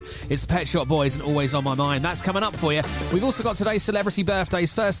It's the Pet Shop Boys and Always on My Mind. That's coming up for you. We've also got today's celebrity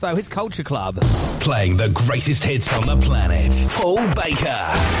birthdays. First, though, his Culture Club. Playing the greatest hits on the planet. Paul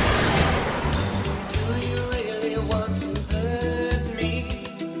Baker.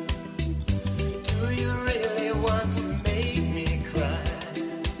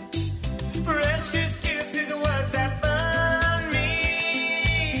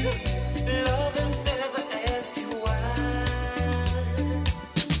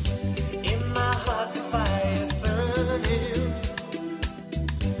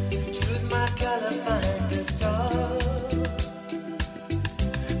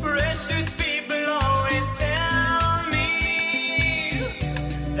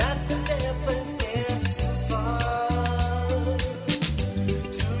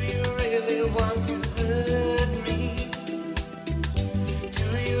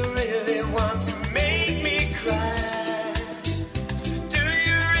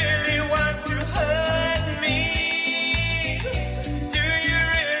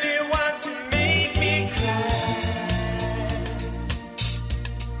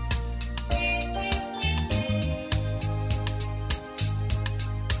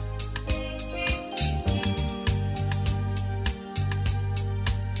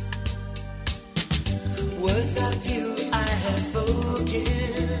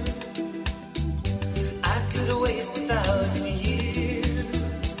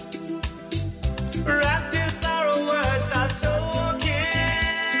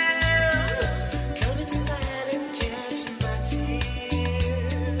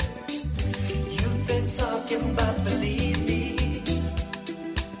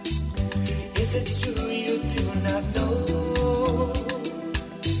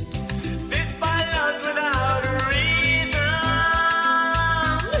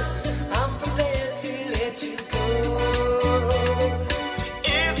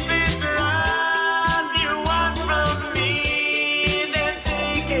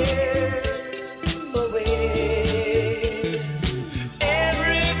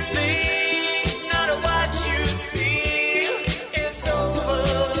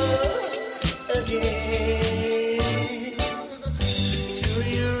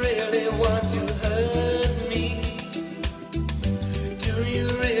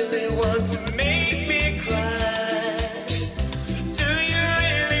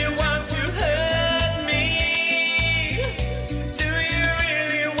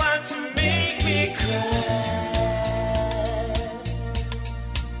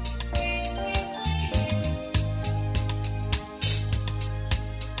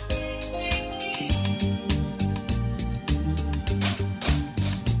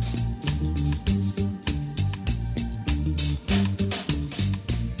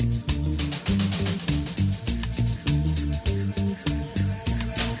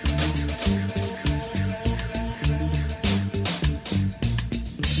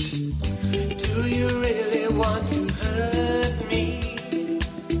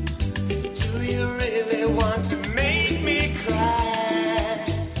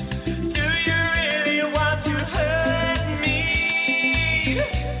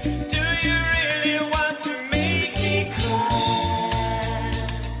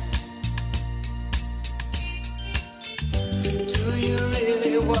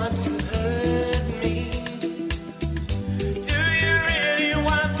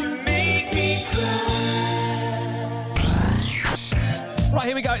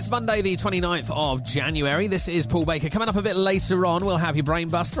 Monday, the 29th of January. This is Paul Baker. Coming up a bit later on, we'll have your Brain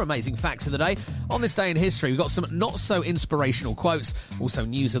Buster, amazing facts of the day. On this day in history, we've got some not-so-inspirational quotes, also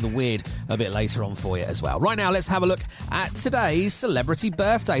news of the weird a bit later on for you as well. Right now, let's have a look at today's celebrity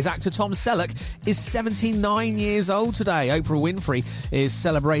birthdays. Actor Tom Selleck is 79 years old today. Oprah Winfrey is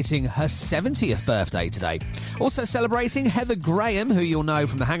celebrating her 70th birthday today. Also celebrating Heather Graham, who you'll know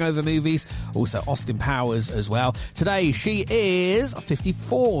from the Hangover movies, also Austin Powers as well. Today, she is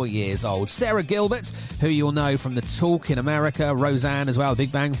 54 years old. Sarah Gilbert, who you'll know from The Talk in America, Roseanne as well,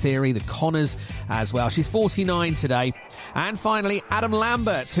 Big Bang Theory, The Conners as well. She's 49 today. And finally, Adam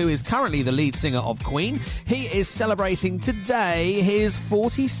Lambert, who is currently the lead singer of Queen. He is celebrating today his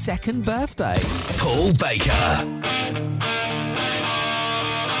 42nd birthday. Paul Baker.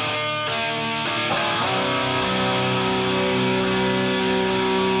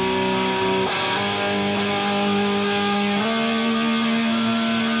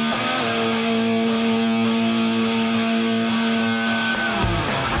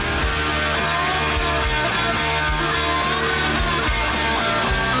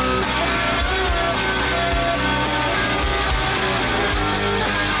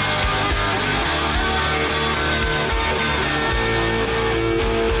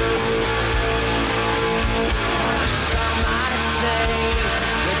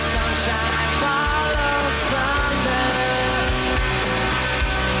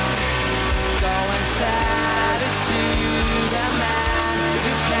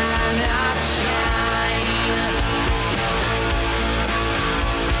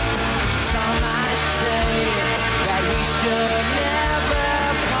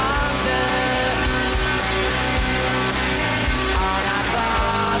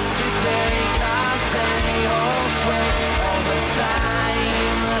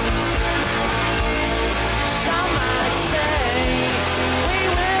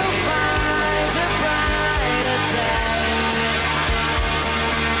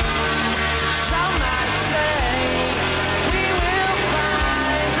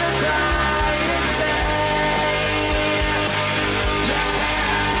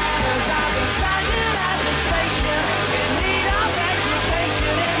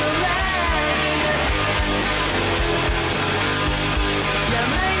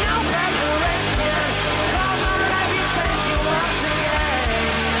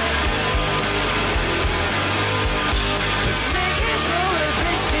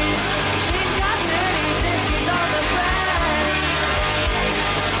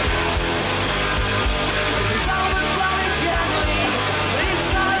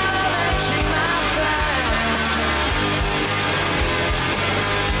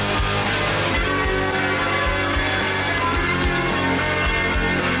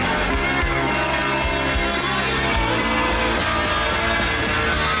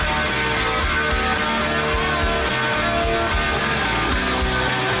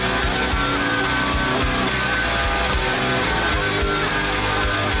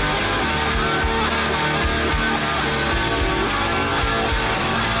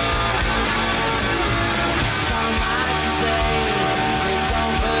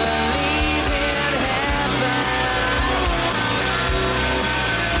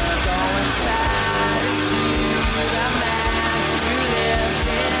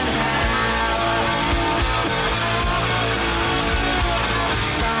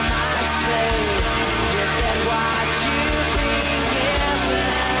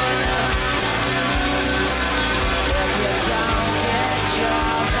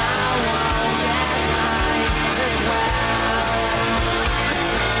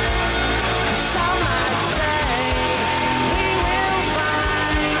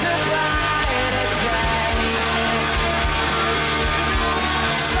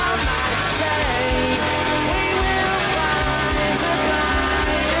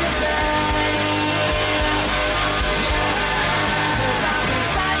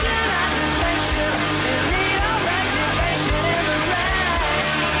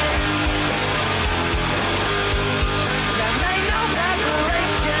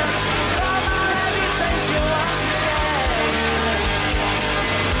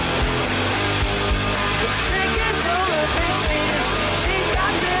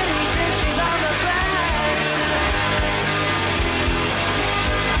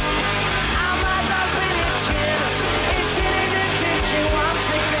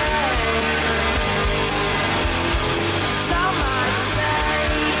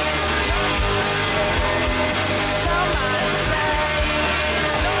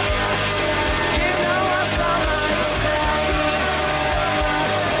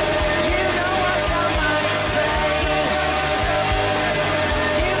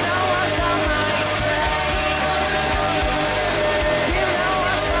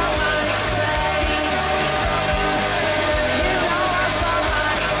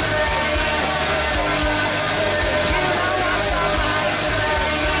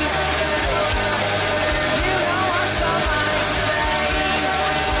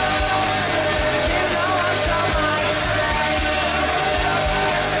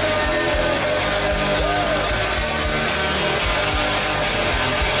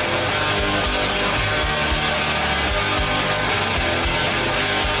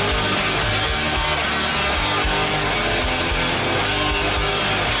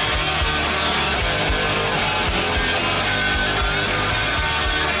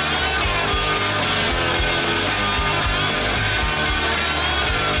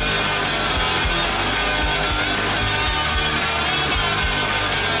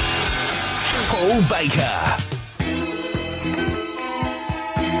 Paul Baker.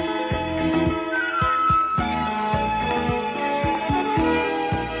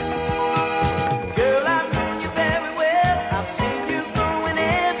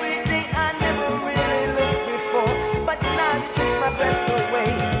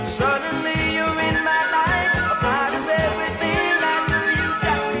 Suddenly you're in my life, a part of everything I do. You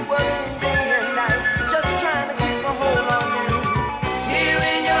got me working day and night, just trying to keep a hold on you. Here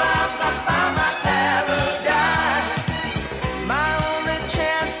in your arms I found my paradise, my only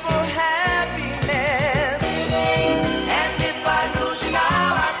chance for happiness. And if I lose you now,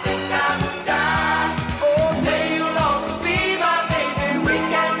 I think I would die. Oh, say you'll always be my baby, we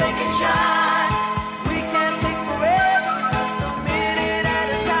can make it shine. We can take forever, just a minute at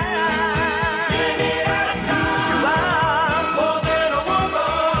a time.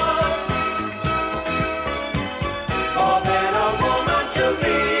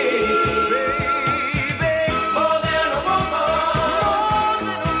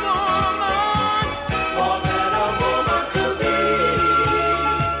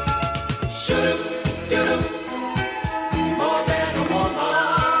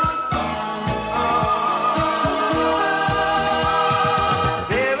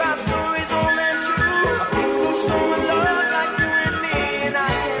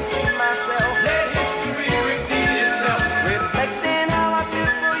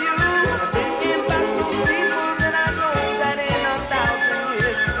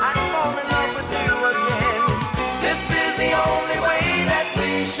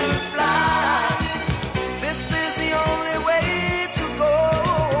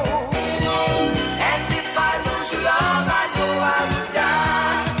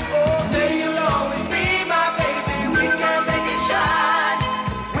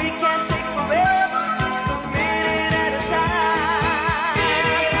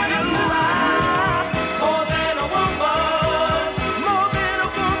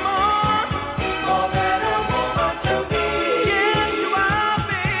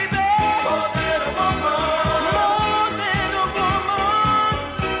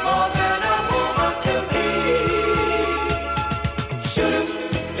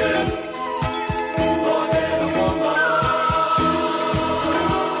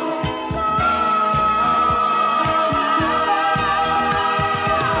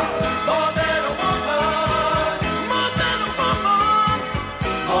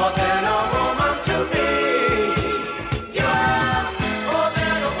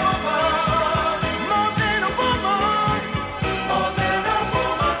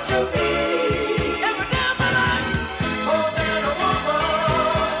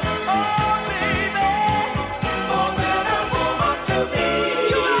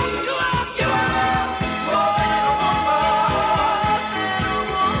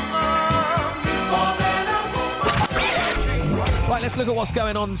 Let's look at what's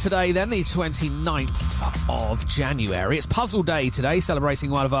going on today then, the 29th of January. It's Puzzle Day today, celebrating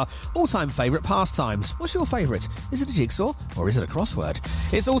one of our all-time favourite pastimes. What's your favourite? Is it a jigsaw or is it a crossword?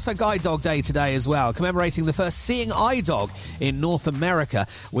 It's also Guide Dog Day today as well, commemorating the first seeing eye dog in North America,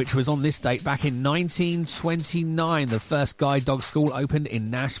 which was on this date back in 1929. The first guide dog school opened in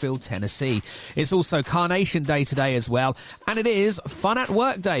Nashville, Tennessee. It's also Carnation Day today as well, and it is Fun at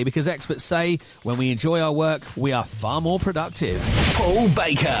Work Day because experts say when we enjoy our work, we are far more productive. Paul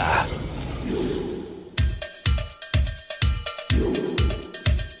Baker.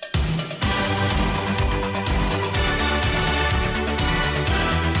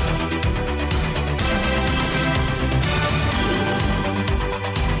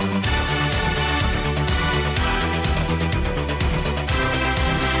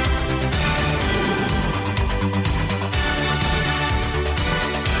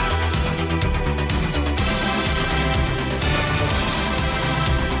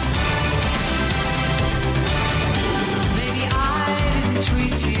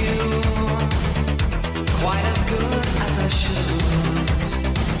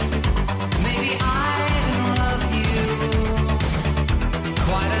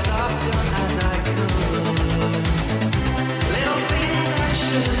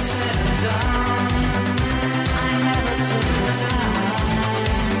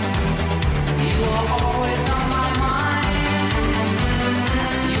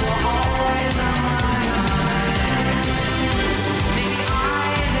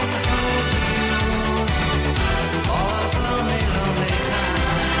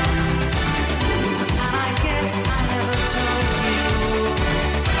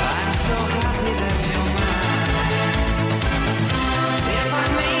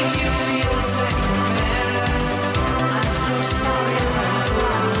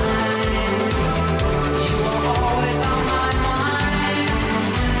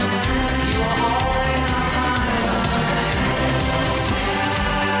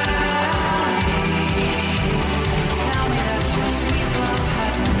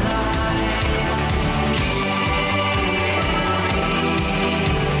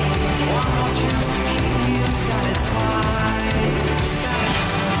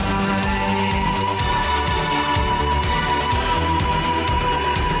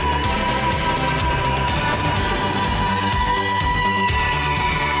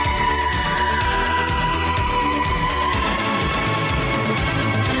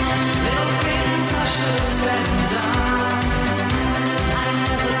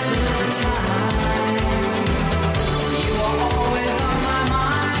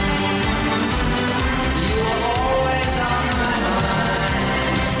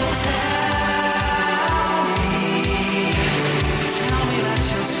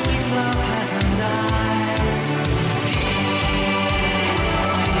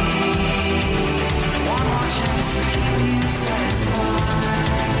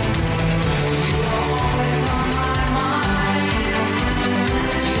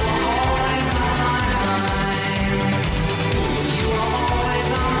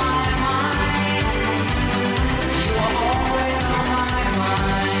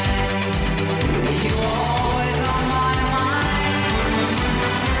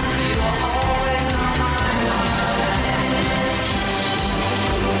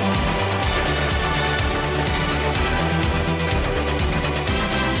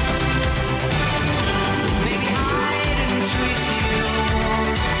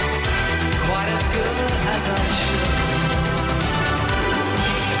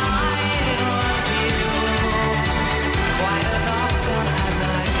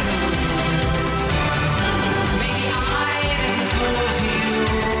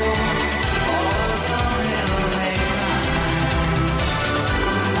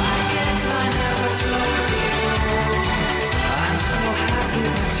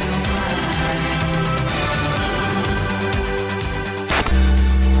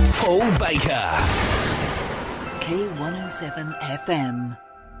 Paul Baker. K107 FM.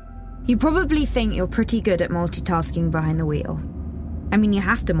 You probably think you're pretty good at multitasking behind the wheel. I mean, you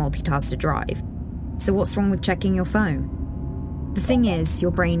have to multitask to drive. So what's wrong with checking your phone? The thing is,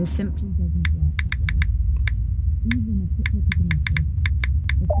 your brain simply doesn't work.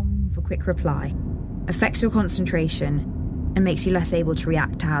 Even a quick reply affects your concentration and makes you less able to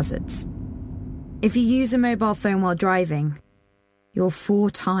react to hazards. If you use a mobile phone while driving, you're 4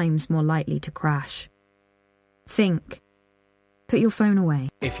 times more likely to crash. Think. Put your phone away.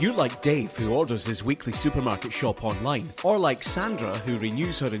 If you're like Dave, who orders his weekly supermarket shop online, or like Sandra, who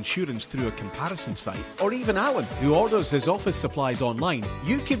renews her insurance through a comparison site, or even Alan, who orders his office supplies online,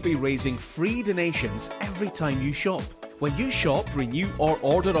 you could be raising free donations every time you shop. When you shop, renew or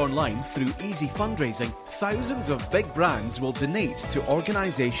order online through Easy Fundraising, thousands of big brands will donate to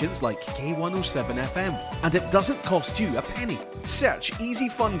organisations like K107 FM. And it doesn't cost you a penny. Search Easy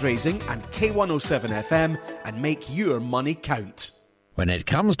Fundraising and K107 FM and make your money count. When it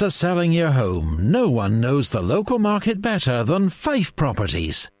comes to selling your home, no one knows the local market better than Fife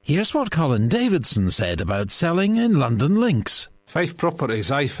Properties. Here's what Colin Davidson said about selling in London Links. Fife Properties,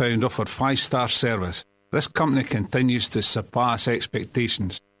 I found, offered 5-star service. This company continues to surpass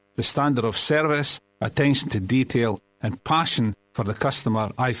expectations. The standard of service, attention to detail and passion for the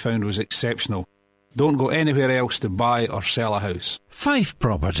customer I found was exceptional. Don't go anywhere else to buy or sell a house. Fife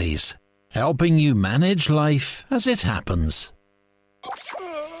Properties, helping you manage life as it happens.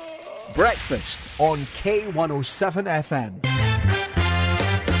 Breakfast on K107 FM.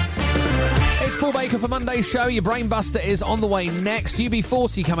 It's Paul Baker for Monday's show. Your Brainbuster is on the way next.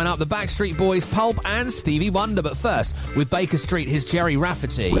 UB40 coming up, the Backstreet Boys, Pulp and Stevie Wonder. But first, with Baker Street, here's Jerry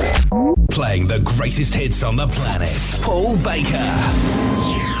Rafferty. Playing the greatest hits on the planet. Paul Baker.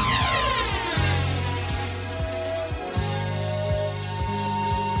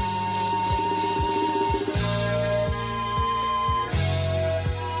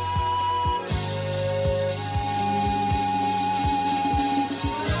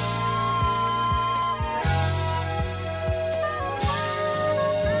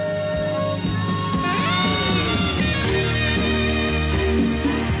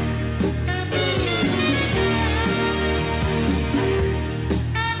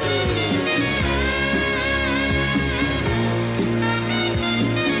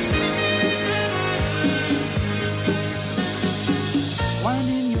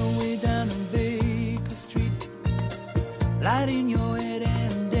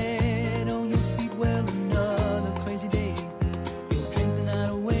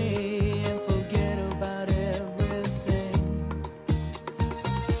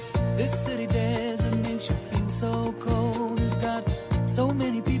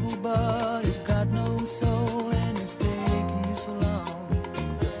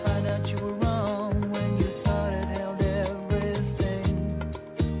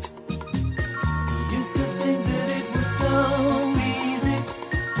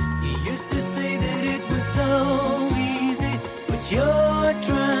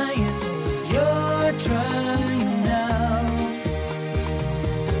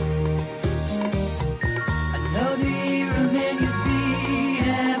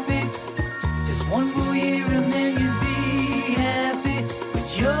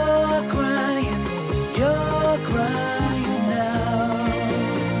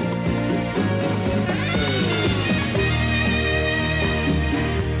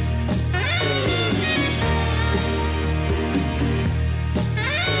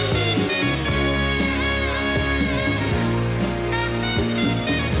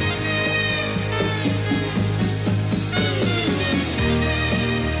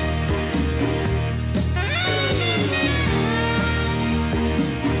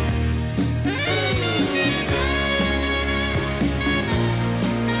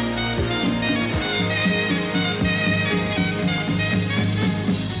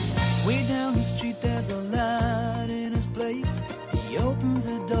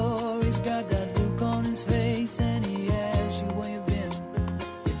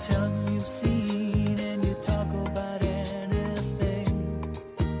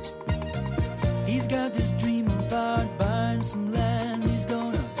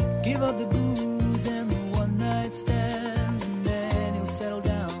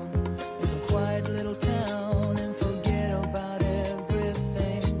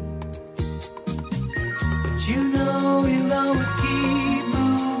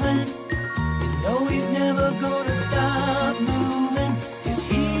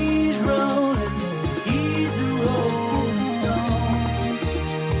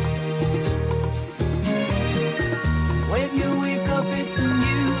 When you wake up, it's a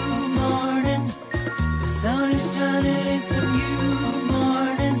new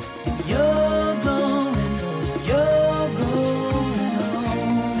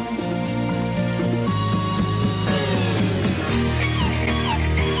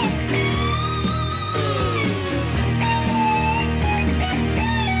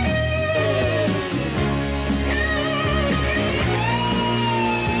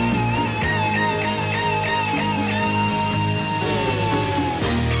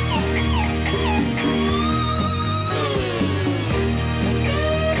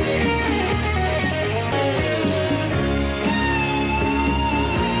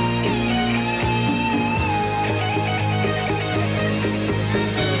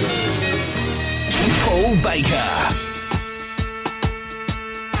Baker.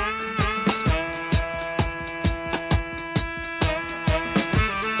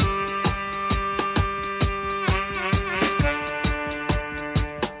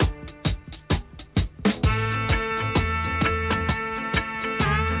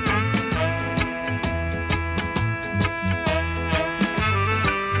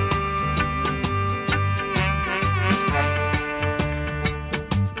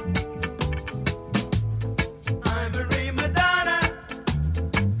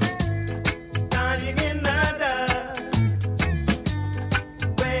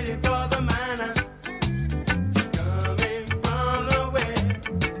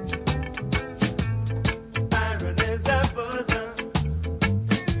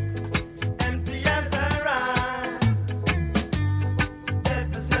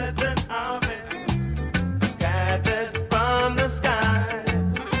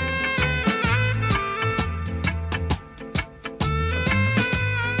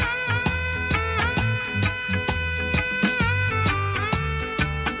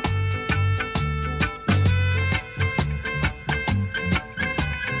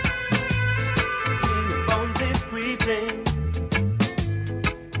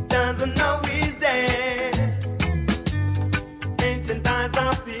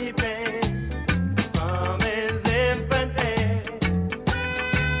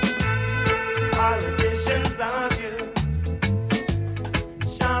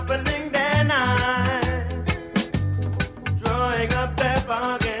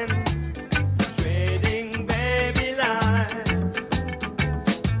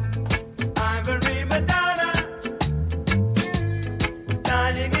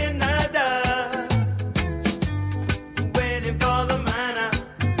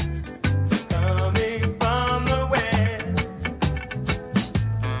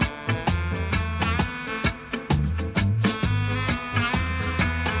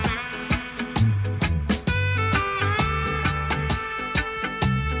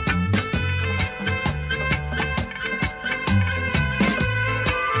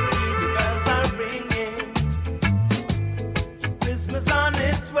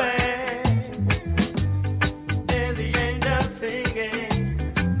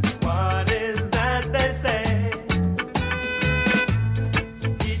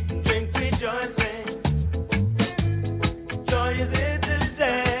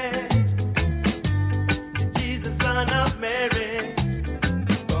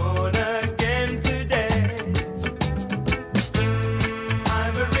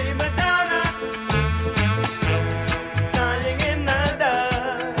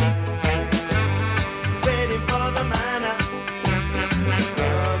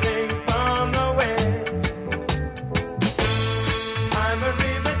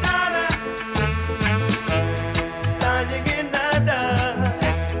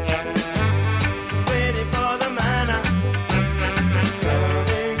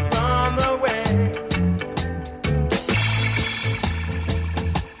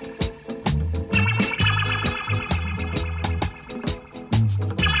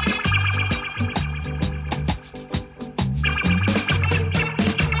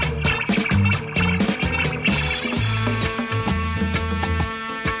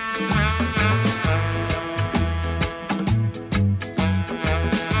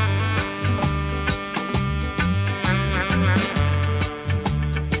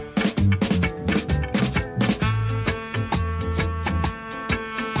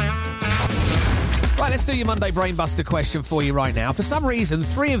 Let's do your Monday Brainbuster question for you right now. For some reason,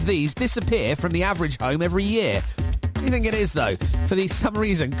 3 of these disappear from the average home every year. What do you think it is, though? For some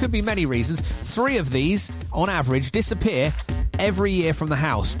reason, could be many reasons, 3 of these, on average, disappear every year from the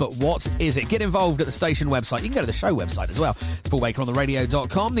house. But what is it? Get involved at the station website. You can go to the show website as well. It's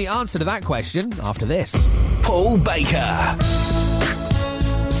paulbakerontheradio.com. The answer to that question after this. Paul Baker.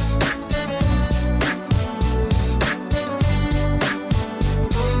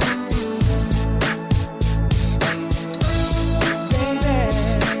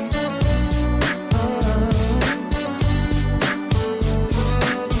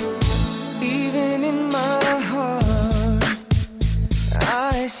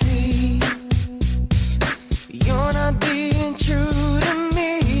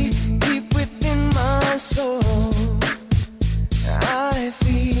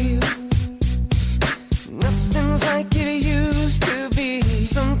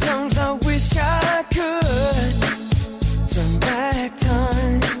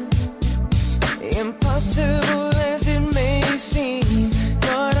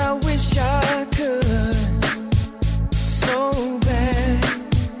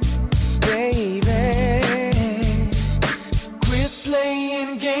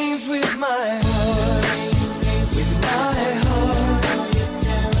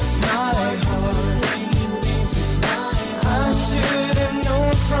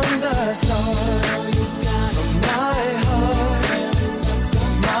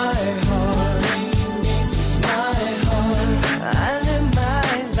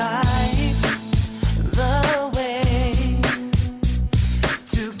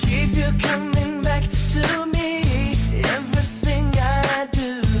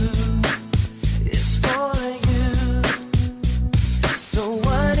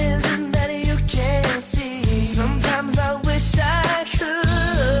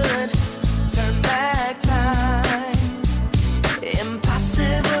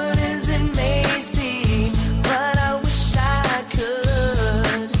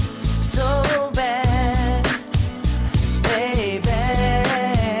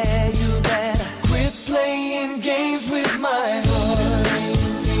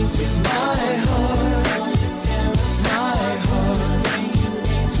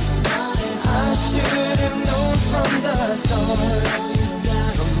 a storm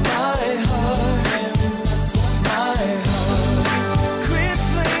from my heart. Quit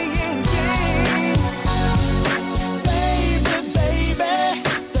playing games, baby, baby.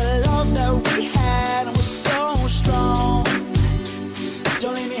 The love that we had was so strong.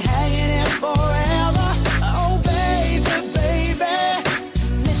 Don't leave me hanging here forever. Oh, baby, baby,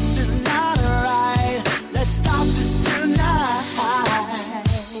 this is not right. Let's stop this tonight.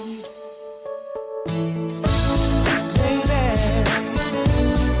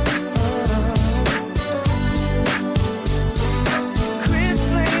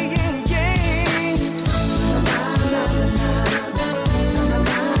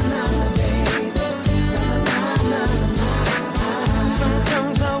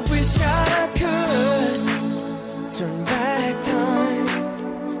 Turn back time,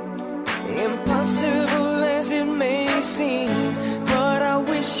 impossible as it may seem, but I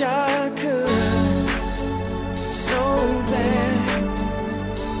wish I could, so bad,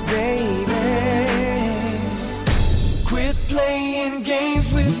 baby. Quit playing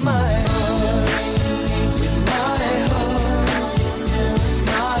games with my heart, with my heart,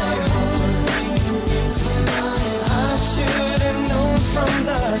 my heart. I should have known from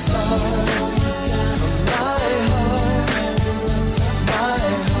the start.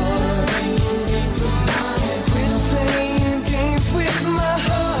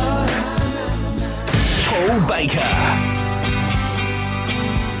 Paul Baker.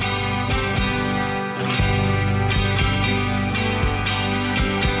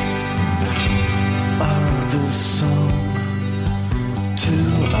 The song 2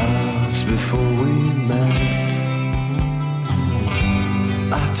 hours before we met.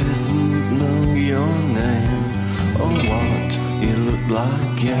 I didn't know your name or what you looked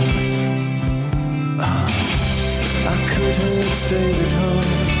like yet. I could have stayed at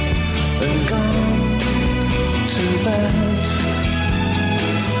home and gone to bed.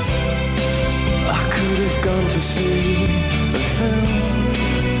 I could have gone to see a film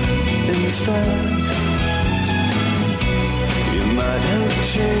instead. You might have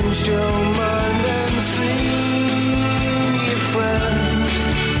changed your mind and seen your friend.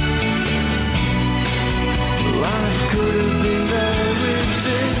 Life could have been very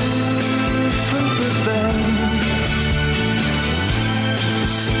different, but then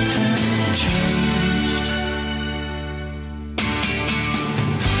something changed.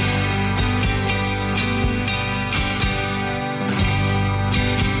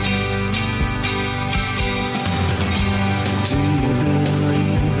 Do you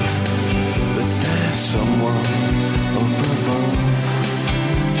believe that there's someone up above?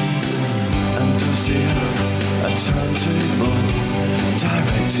 And does he have a timetable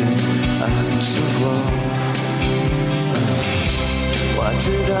directing acts of love? Why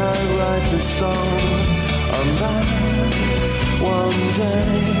did I write this song on that one day?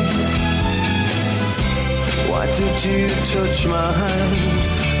 Why did you touch my hand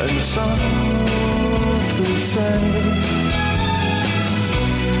and softly say,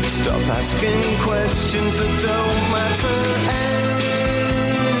 stop asking questions that don't matter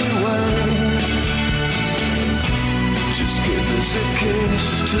anyway. Just give us a kiss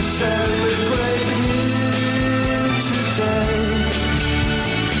to celebrate here today.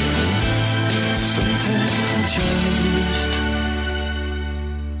 Something changed.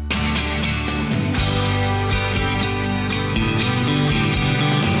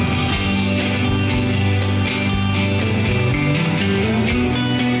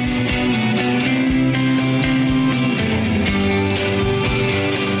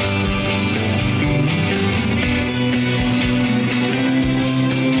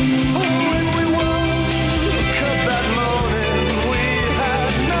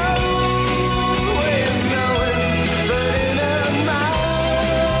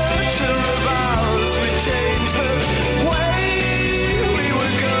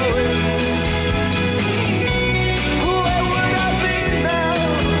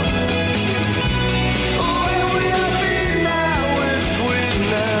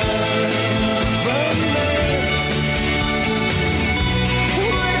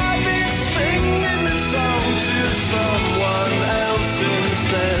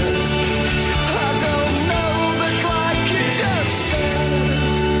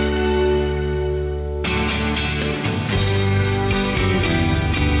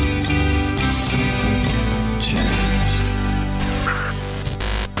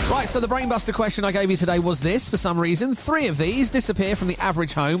 So the Brainbuster question I gave you today was this. For some reason, 3 of these disappear from the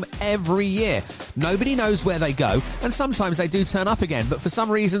average home every year. Nobody knows where they go, and sometimes they do turn up again. But for some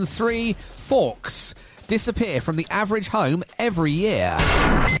reason, 3 forks disappear from the average home every year.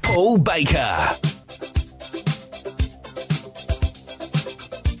 Paul Baker.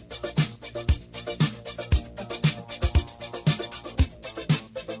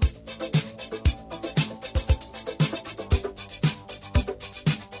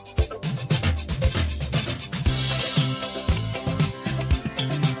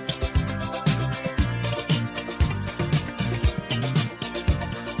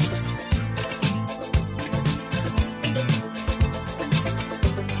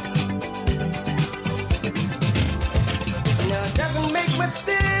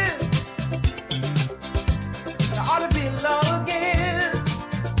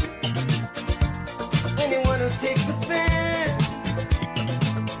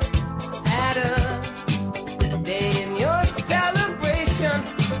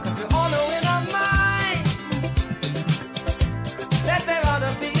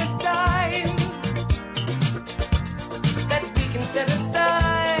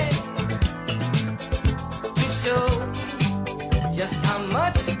 just how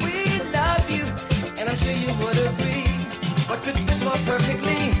much we love you, and I'm sure you would agree. What could fit more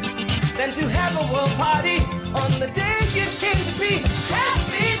perfectly than to have a world party on the day you came to be?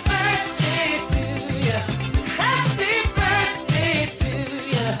 Happy birthday to you. Happy birthday to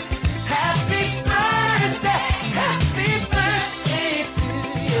you. Happy birthday. Happy birthday to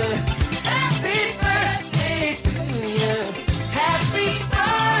you. Happy birthday to you. Happy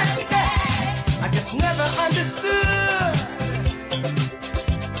birthday. I just never understood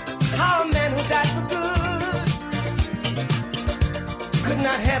how a man who died for good could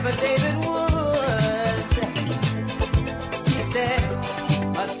not have a David Wood. He said,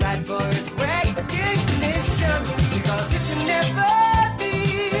 aside for his recognition, because it should never be,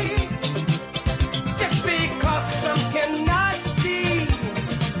 just because some cannot see,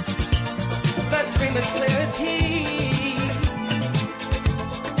 the dream is clear as he,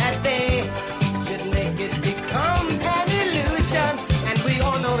 that they should make it become an illusion, and we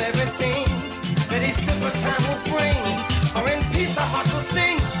all know everything that each different time will bring. Or in peace our hearts will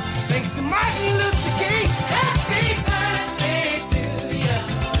sing, thanks to Martin Luther King. Happy birthday to you.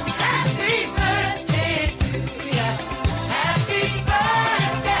 Happy birthday to you. Happy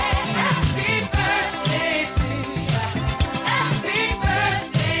birthday. Happy birthday to you. Happy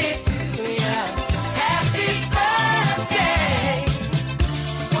birthday to you. Happy birthday.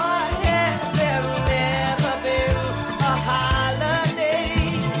 Why has there never been a holiday?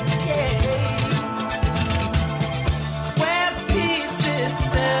 Where peace is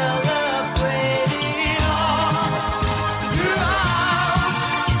celebrated all throughout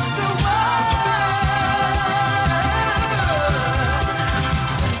the world.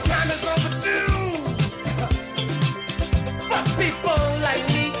 Time is overdue for people like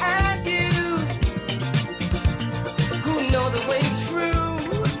me and you who know the way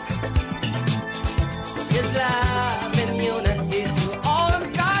truth is love and unity to all of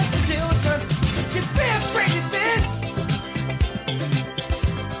God's children. It should be a great event,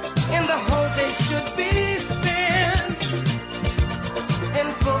 and the whole day should be spent in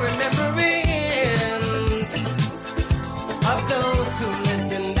full remembrance of those who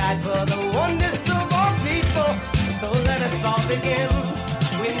lived and died for the oneness of all people. So let us all begin.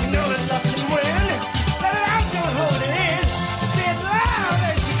 We know that love can win. Let it out, don't hold it in. Say it loud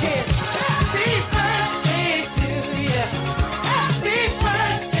as you can. Happy birthday to you. Happy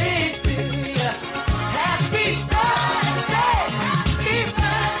birthday to you. Happy birthday. Happy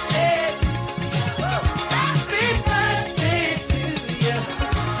birthday. Happy birthday to you.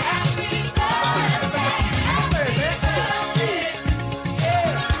 Happy birthday. Happy birthday.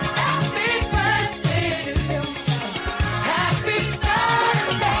 Happy birthday to you. Happy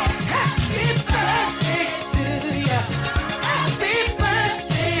birthday. Happy birthday to you. Happy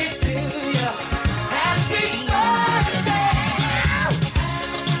birthday to you. Happy birthday.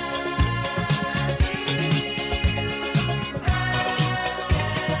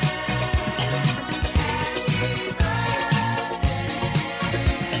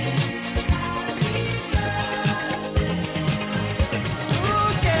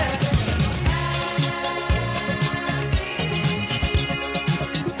 Ooh, yeah.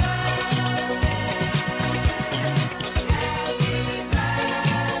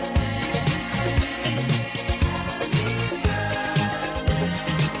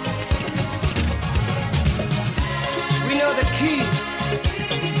 We know the key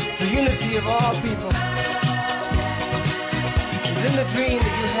to unity of all people is in the dream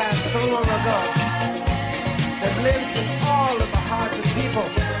that you had so long ago that lives in all of the hearts of people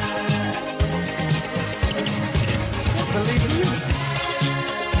that believe in unity.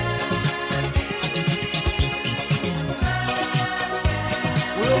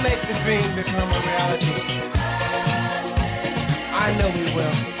 We'll make the dream become a reality. I know we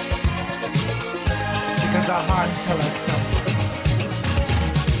will. Because our hearts tell us so.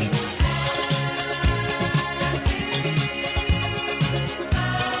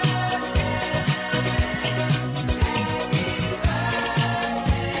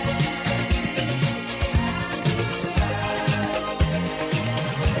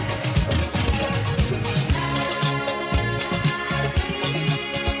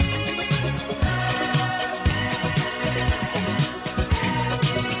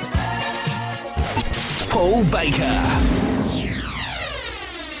 Paul Baker.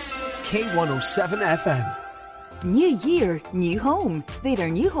 K107 FM. New year, new home. There are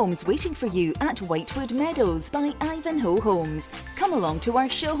new homes waiting for you at Whitewood Meadows by Ivanhoe Homes. Come along to our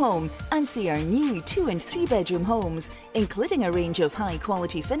show home and see our new 2 and 3 bedroom homes, including a range of high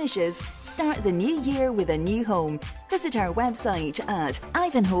quality finishes. Start the new year with a new home. Visit our website at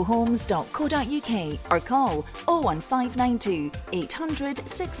ivanhoehomes.co.uk or call 01592 800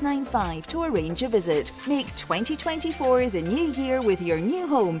 695 to arrange a visit. Make 2024 the new year with your new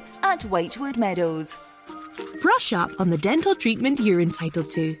home at Whitewood Meadows. Brush up on the dental treatment you're entitled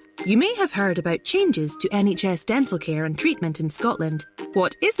to. You may have heard about changes to NHS dental care and treatment in Scotland.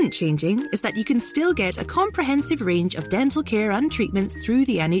 What isn't changing is that you can still get a comprehensive range of dental care and treatments through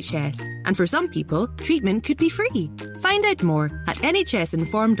the NHS. And for some people, treatment could be free. Find out more at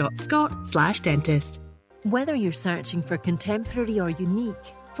nhsinform.scot/dentist. Whether you're searching for contemporary or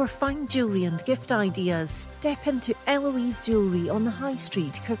unique, for fine jewellery and gift ideas, step into Eloise Jewellery on the High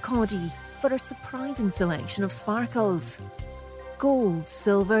Street, Kirkcaldy, for a surprising selection of sparkles. Gold,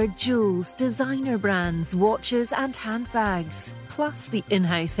 silver, jewels, designer brands, watches and handbags, plus the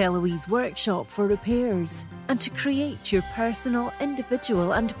in-house Eloise workshop for repairs, and to create your personal,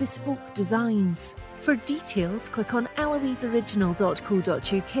 individual and bespoke designs. For details, click on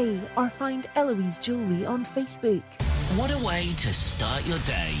eloiseoriginal.co.uk or find Eloise Jewellery on Facebook. What a way to start your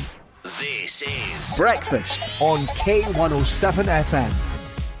day. This is Breakfast on K107 FM.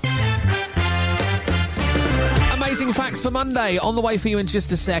 Amazing facts for Monday on the way for you in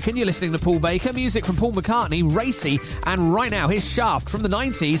just a second. You're listening to Paul Baker, music from Paul McCartney, Racy, and right now his Shaft from the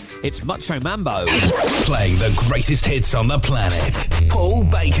 90s. It's Mucho Mambo. playing the greatest hits on the planet. Paul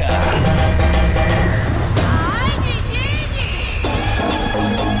Baker.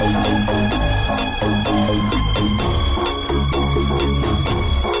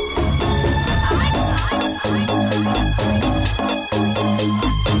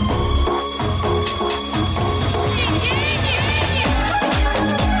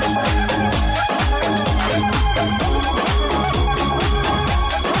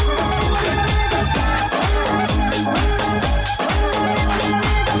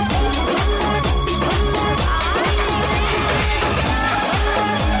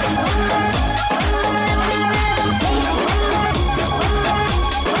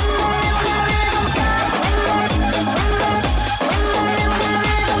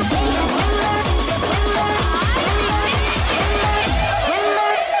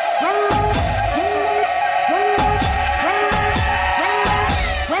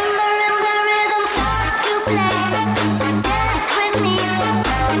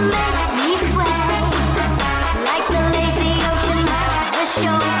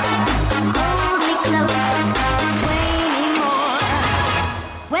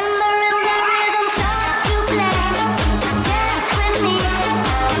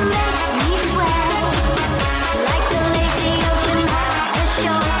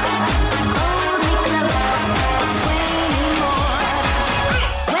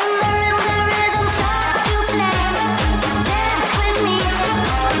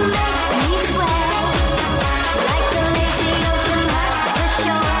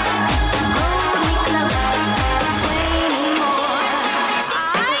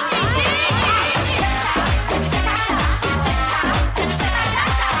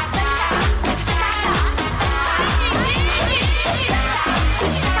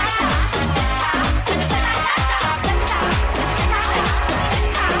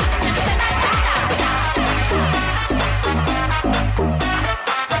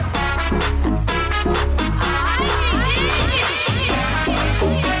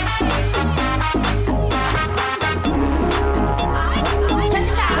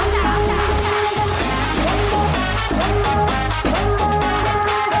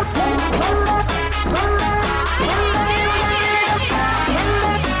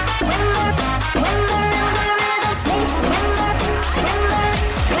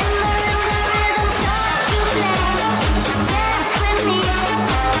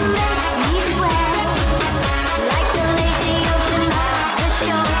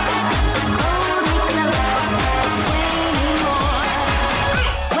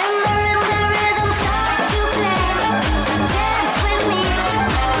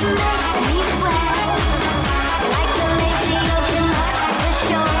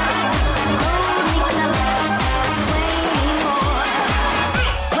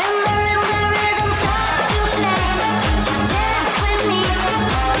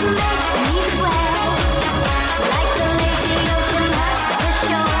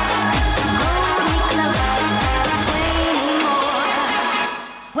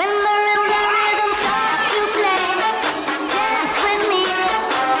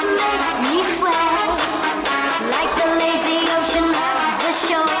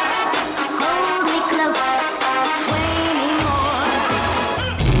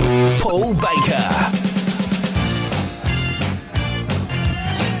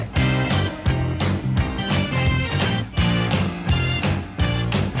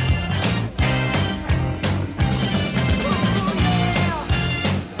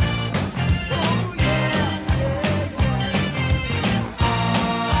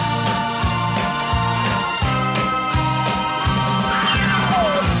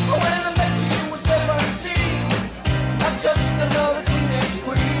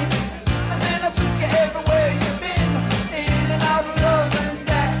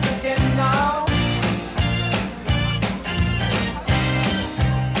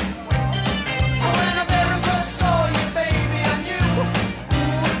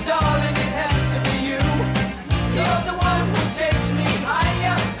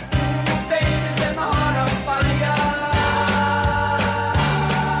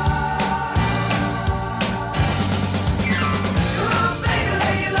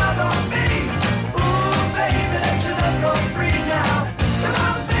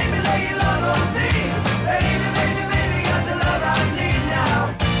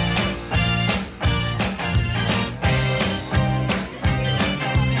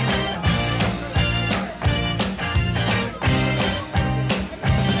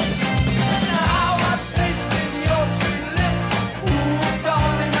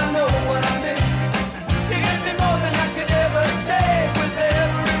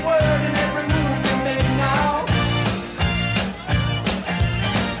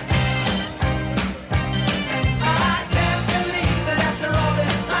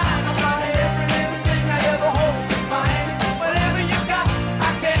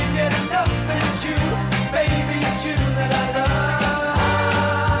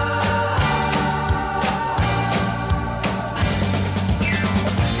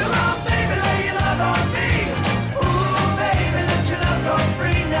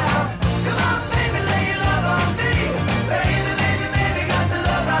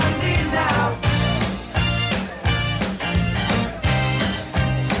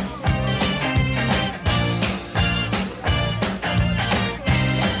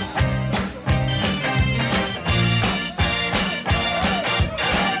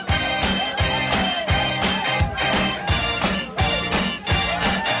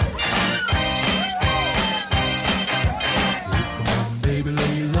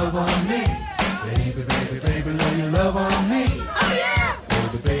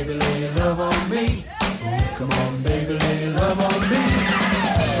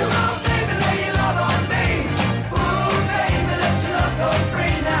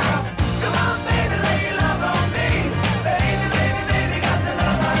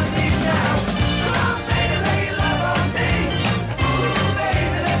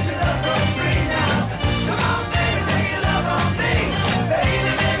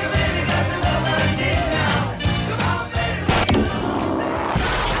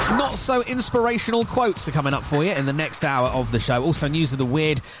 so inspirational quotes are coming up for you in the next hour of the show. Also news of the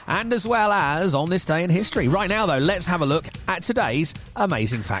weird and as well as on this day in history. Right now, though, let's have a look at today's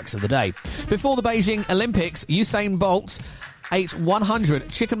amazing facts of the day. Before the Beijing Olympics, Usain Bolt ate 100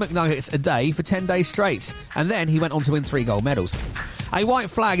 chicken McNuggets a day for 10 days straight, and then he went on to win 3 gold medals. A white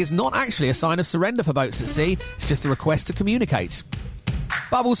flag is not actually a sign of surrender for boats at sea, it's just a request to communicate.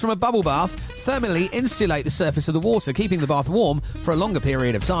 Bubbles from a bubble bath thermally insulate the surface of the water, keeping the bath warm for a longer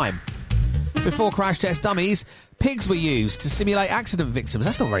period of time. Before crash test dummies, pigs were used to simulate accident victims.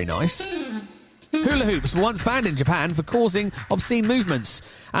 That's not very nice. Hula hoops were once banned in Japan for causing obscene movements,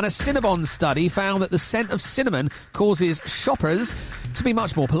 and a Cinnabon study found that the scent of cinnamon causes shoppers to be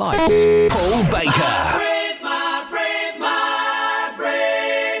much more polite. Paul Baker.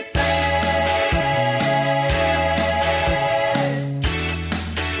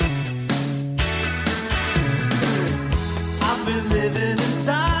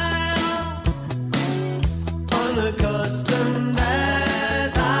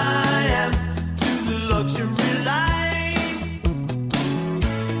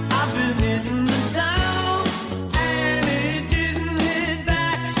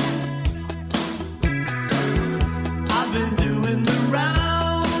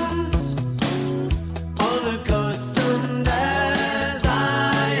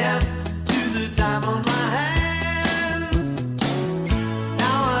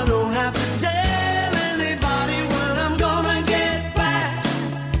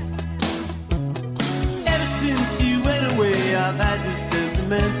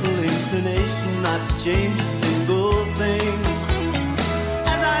 Change a single thing.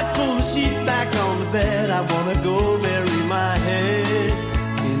 As I pull the sheet back on the bed, I wanna go bury my head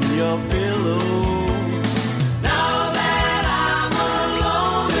in your pillow. Now that I'm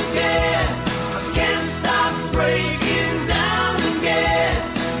alone again, I can't stop breaking down again.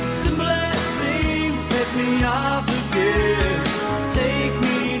 The simplest things set me off again. Take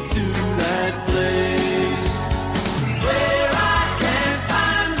me to that place where I can't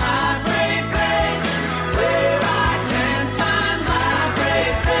find my brave face.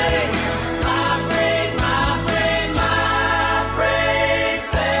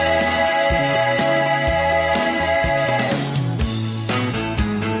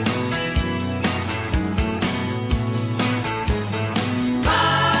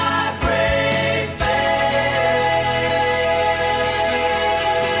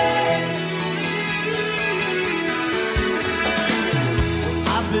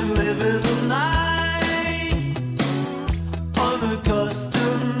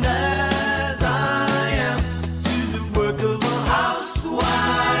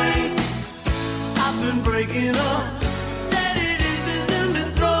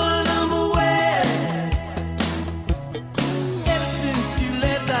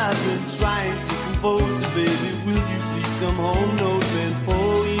 Come home, no bed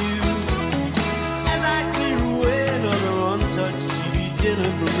for you. As I clear away another untouched TV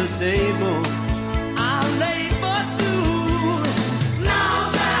dinner from the table, I'm late for two.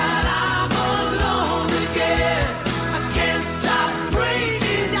 Now that I'm alone again, I can't stop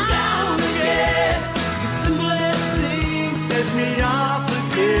breaking down again. The simplest things set me off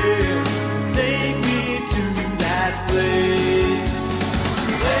again. Take me to that place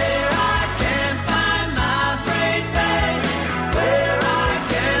where I can't find my brave face. Where I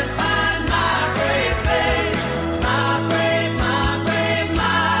can't find my brave face. My brave, my brave,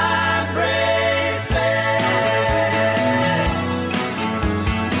 my brave face.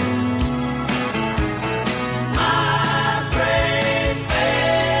 My brave face.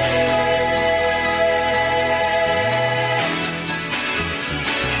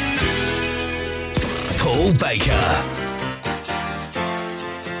 Paul Baker.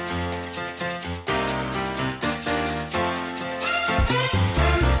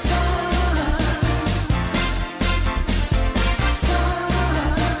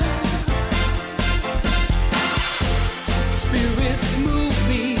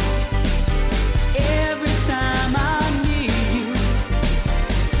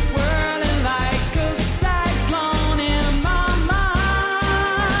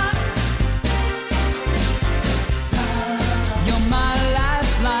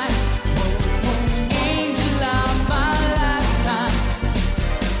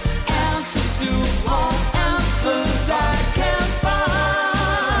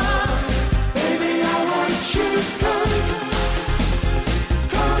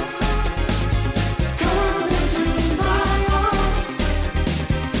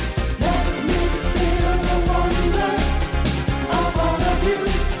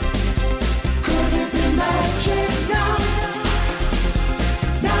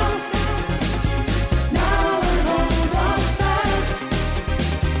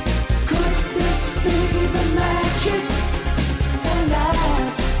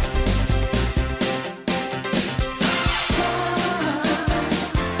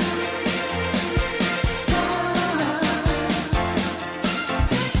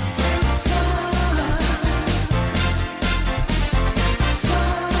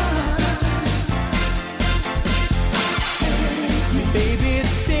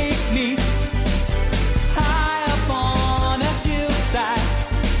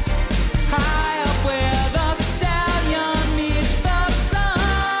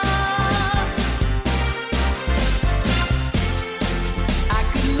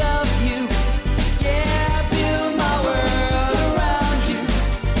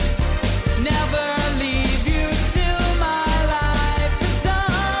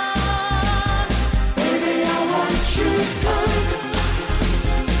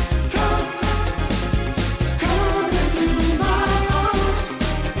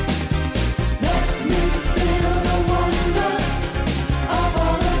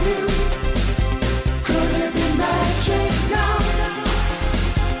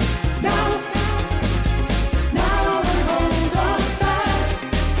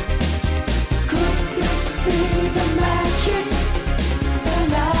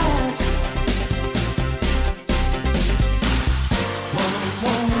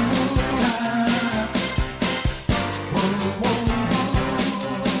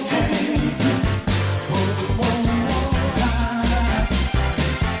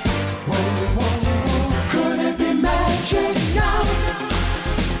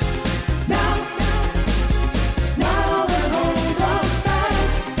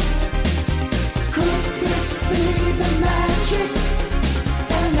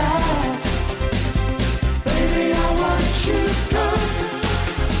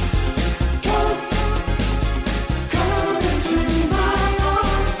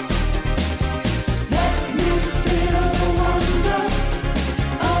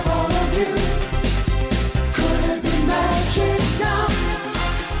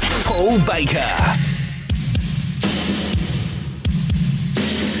 Baker.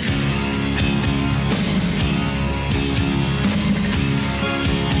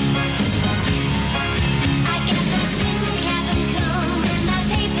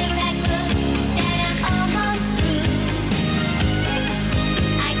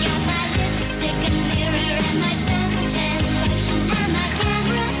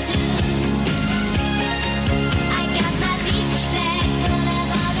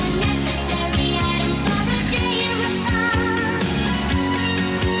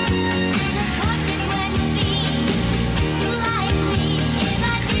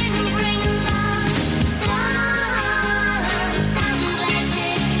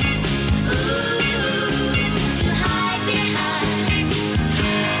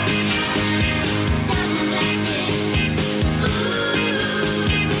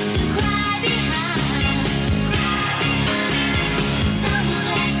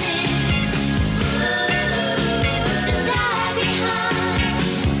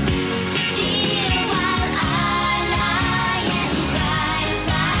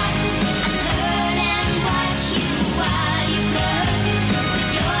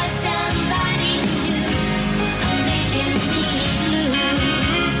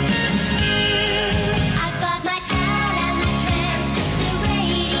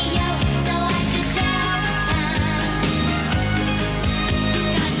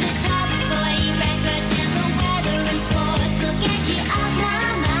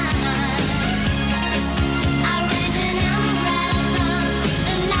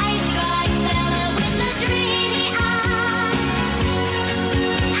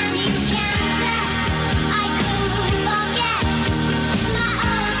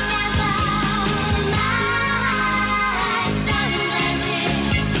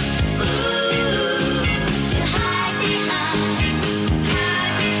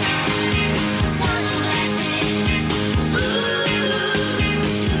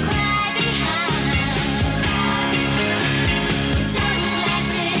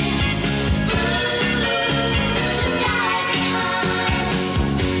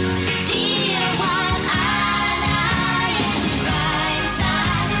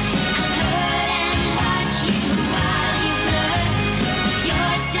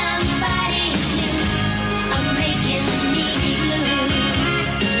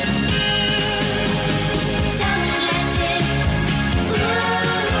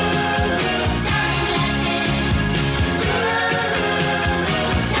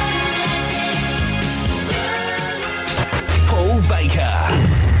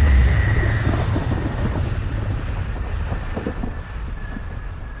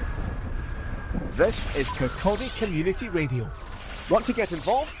 This is Kirkcaldy Community Radio. Want to get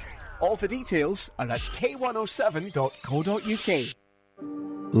involved? All the details are at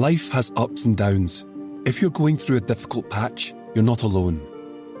k107.co.uk. Life has ups and downs. If you're going through a difficult patch, you're not alone.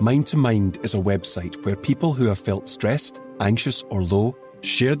 Mind to Mind is a website where people who have felt stressed, anxious or low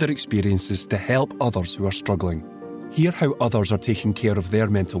share their experiences to help others who are struggling. Hear how others are taking care of their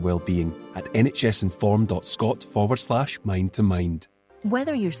mental well-being at nhsinform.scot/mind to mind.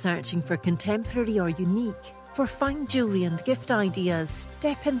 Whether you're searching for contemporary or unique, for fine jewellery and gift ideas,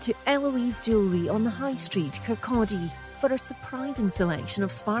 step into Eloise Jewellery on the High Street, Kirkcaldy, for a surprising selection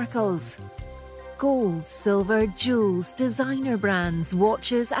of sparkles. Gold, silver, jewels, designer brands,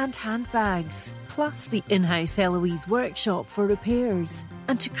 watches and handbags, plus the in-house Eloise workshop for repairs,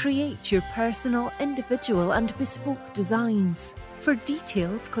 and to create your personal, individual and bespoke designs. For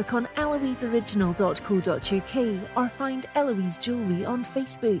details, click on eloiseoriginal.co.uk or find Eloise Jewellery on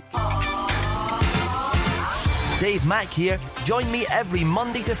Facebook. Dave Mack here. Join me every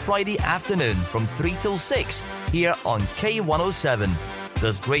Monday to Friday afternoon from 3 till 6 here on K107.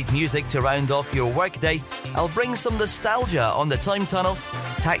 There's great music to round off your workday. I'll bring some nostalgia on the time tunnel,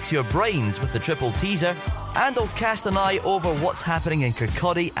 tax your brains with the triple teaser, and I'll cast an eye over what's happening in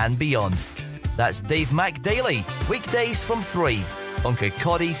Kirkcaldy and beyond. That's Dave Mack Daily, weekdays from 3 on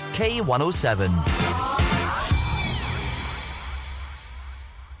Kirkcaldy's K107.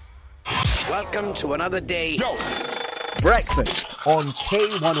 Welcome to another day. Yo! Breakfast on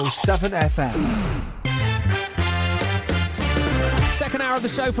K107 FM. Second hour of the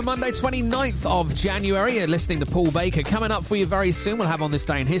show for Monday, 29th of January. You're listening to Paul Baker. Coming up for you very soon, we'll have On This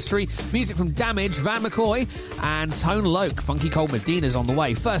Day in History music from Damage, Van McCoy and Tone Loc. Funky Cold Medina's on the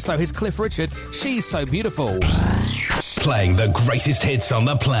way. First, though, here's Cliff Richard. She's So Beautiful. Playing the greatest hits on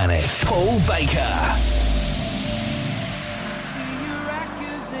the planet. Paul Baker.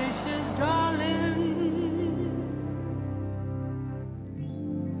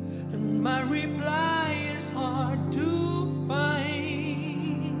 My reply is hard to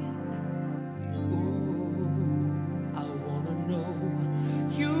find.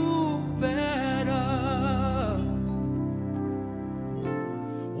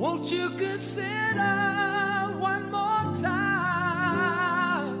 consider one more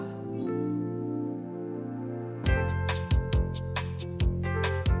time.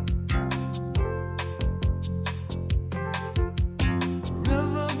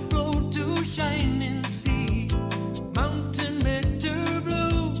 River flow to shining sea, mountain made to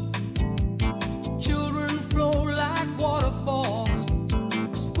blue. Children flow like waterfalls,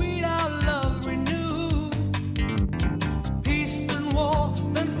 sweet our love renew. Peace and war,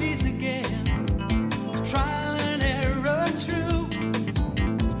 then peace again. Trial and error true.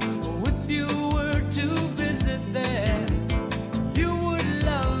 Oh, if you were to visit there, you would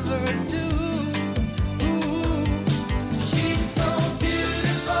love her too. Ooh, she's so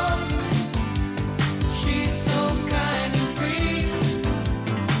beautiful. She's so kind and free.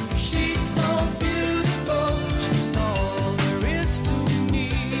 She's so beautiful. She's all there is to me.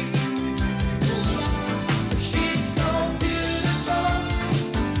 She's so beautiful.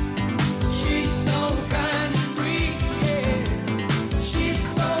 She's so kind and free. Yeah. She's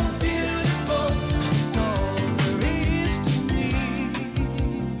so beautiful. She's all there is to me.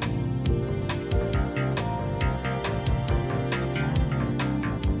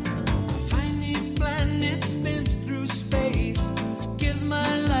 Tiny planet spins through space, gives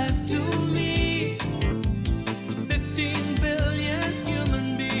my life to me. 15 billion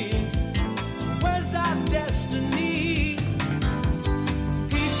human beings, where's our destiny?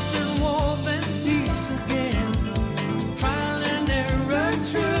 Peace and war, then peace again. Trial and error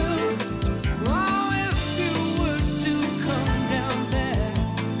true. Oh, if you were to come down there,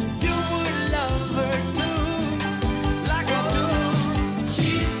 you would love her too, like I do.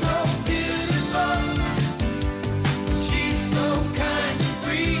 She's so beautiful. She's so kind and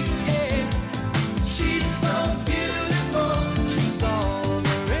free. Yeah. She's so beautiful. She's all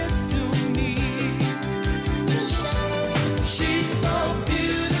there is to me. She's so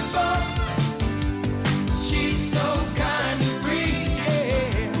beautiful. She's so kind and free.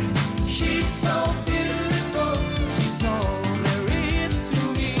 Yeah. She's so beautiful. She's all there is to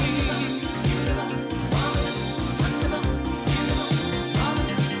me.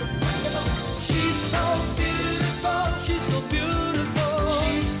 She's so beautiful. She's so beautiful.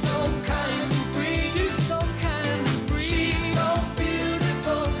 She's so kind and free. She's so kind and free. She's so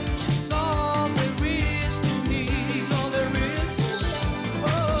beautiful. She's all there is to me. She's all there is. Oh.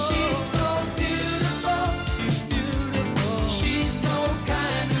 She's so beautiful. She's beautiful. She's so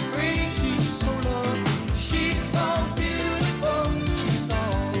kind and free. She's so lovely. She's so beautiful. She's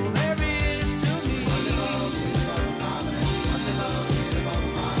all there is to me.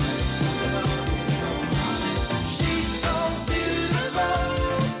 She's so beautiful.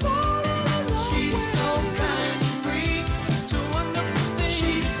 She's so kind and free. Such a wonderful thing.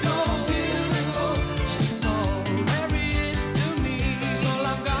 She's so beautiful. She's all there is to me. She's all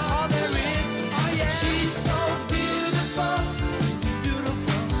I've got. All there is. Oh yeah. She's so beautiful.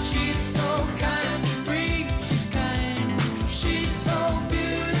 Beautiful. She's so kind and free. She's kind. She's so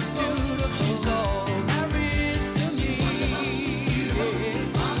beautiful. She's all there is to me.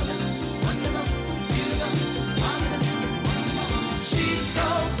 She's so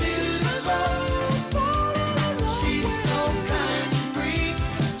beautiful. She's so kind and free.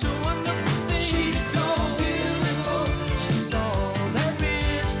 Such a wonderful thing. She's so beautiful. She's all there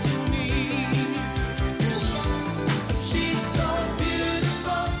is to me. She's so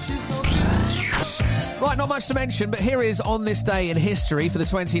beautiful. She's so beautiful. Right, not much to mention, but here is On This Day in History for the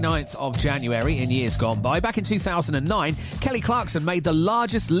 29th of January in years gone by. Back in 2009, Kelly Clarkson made the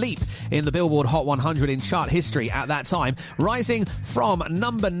largest leap in the Billboard Hot 100 in chart history at that time, rising from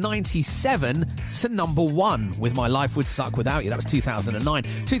number 97 to number 1 with My Life Would Suck Without You. That was 2009.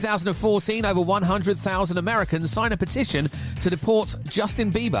 2014, over 100,000 Americans signed a petition to deport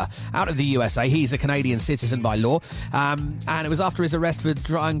Justin Bieber out of the USA. He's a Canadian citizen by law, and it was after his arrest for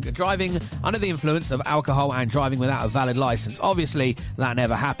driving under the influence of alcohol and driving without a valid license. Obviously, that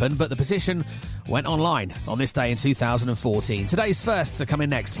never happened, but the petition went online on this day in 2014. Today's firsts are coming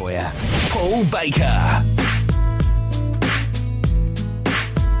next for you. Paul Baker.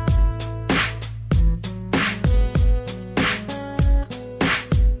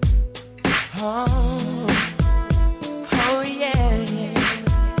 Oh yeah, yeah.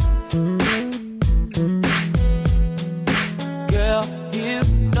 Girl, you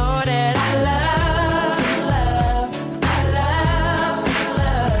know that I love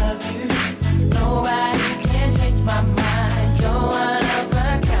you. Nobody can change my mind. You're one of a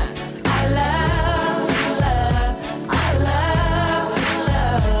kind. I love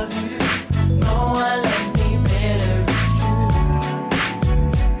you. No one loves me better. It's true.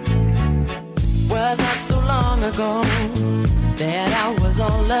 Was not so long ago that I was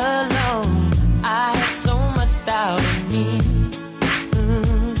all alone.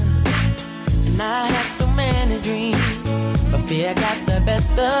 you got the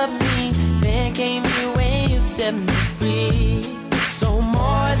best of me. Then came you when you set me free. So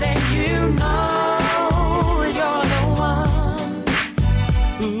more than you know, you're the one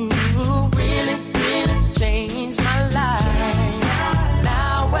who really, really changed my life.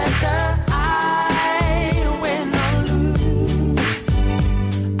 Now whether I win or lose,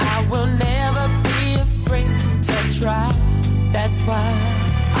 I will never be afraid to try. That's why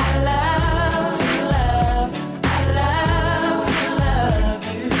I love to love, I love to love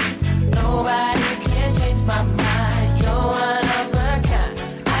you. Nobody can change my mind. You're one of a kind.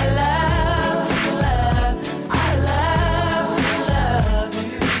 I love to love, I love to love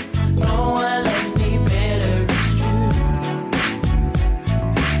you. No one loves me better, it's true.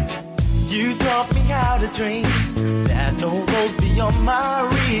 You taught me how to dream, that no goes beyond my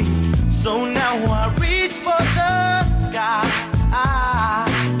reach. So now I reach for the sky.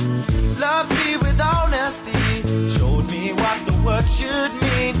 Love me with honesty, showed me what the word should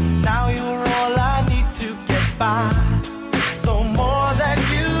mean. Now you're all I need to get by. So more than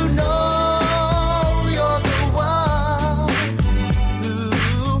you know, you're the one who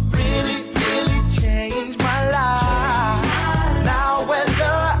really, really changed my life. Now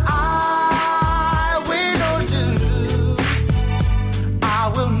whether I win or lose, I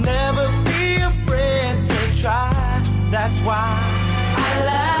will never be afraid to try. That's why I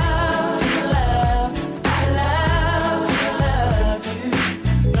love to love, I love to love you.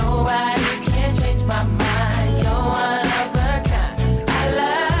 Nobody can change my mind. You're one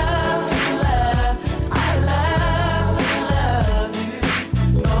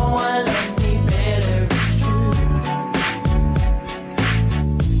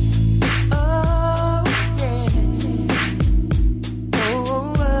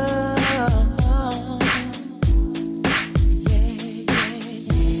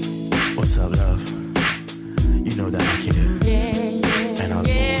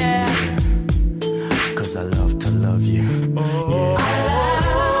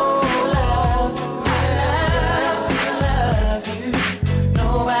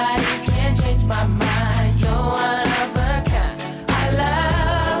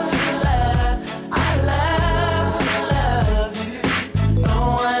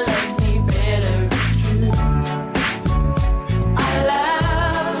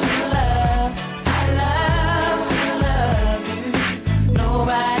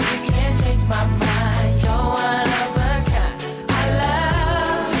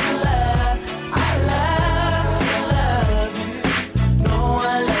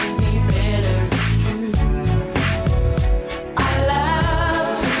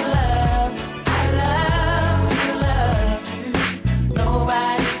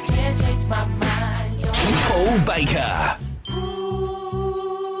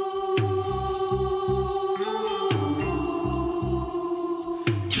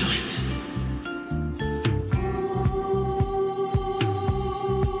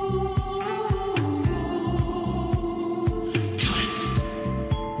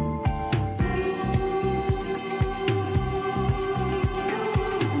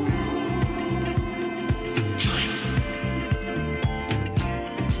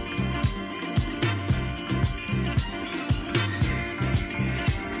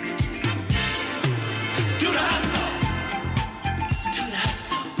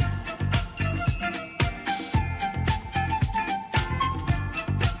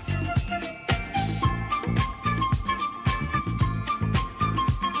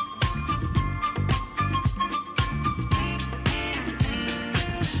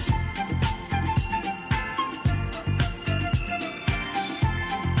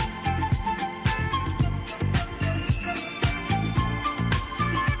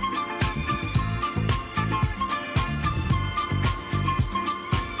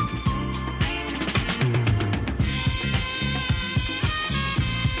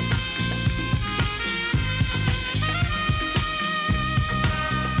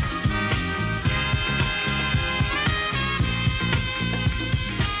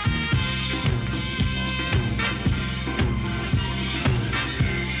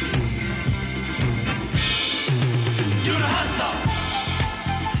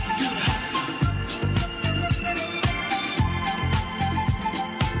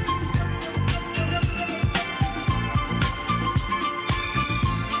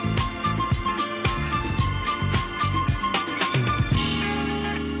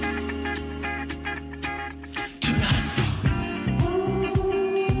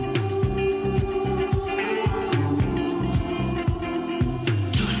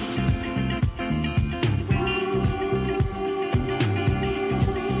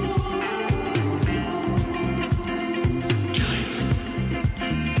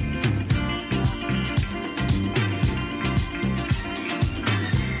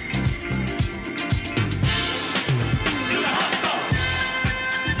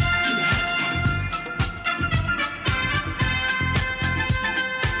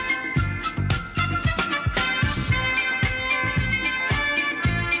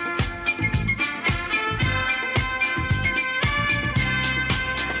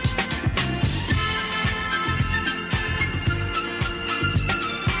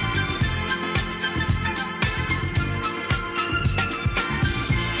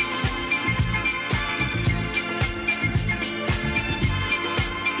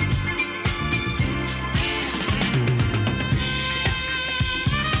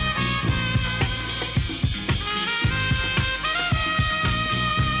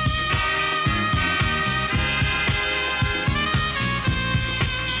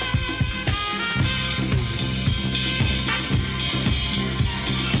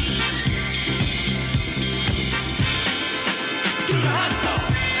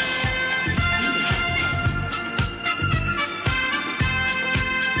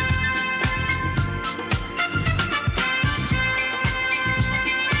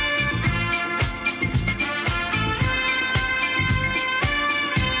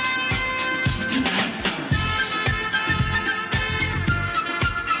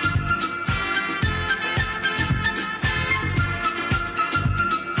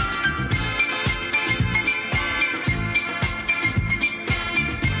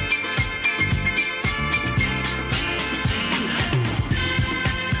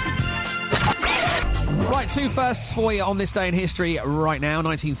two firsts for you on this day in history right now.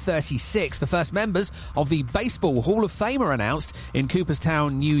 1936, the first members of the Baseball Hall of Fame are announced in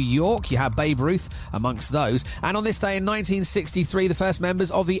Cooperstown, New York. You have Babe Ruth amongst those. And on this day in 1963, the first members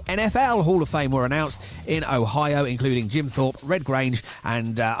of the NFL Hall of Fame were announced in Ohio, including Jim Thorpe, Red Grange,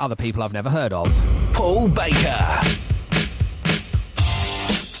 and other people I've never heard of. Paul Baker.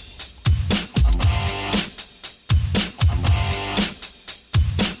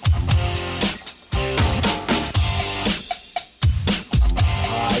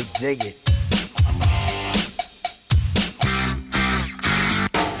 Dig it.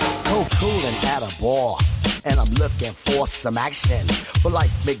 Coolin' at a bar, and I'm looking for some action. But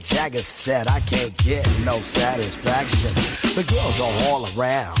like Mick Jagger said, I can't get no satisfaction. The girls are all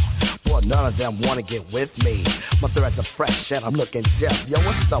around, but none of them wanna get with me. My threads are fresh and I'm looking deaf. Yo,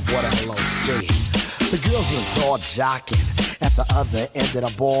 what's up with LOC? The girls was all jocking at the other end of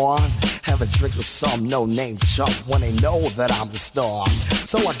the bar, having drinks with some no-name chump when they know that I'm the star.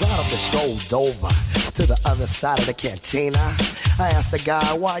 So I got up and strolled over to the other side of the cantina. I asked the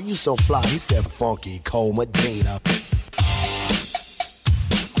guy, why you so fly? He said, Funky Cole Medina.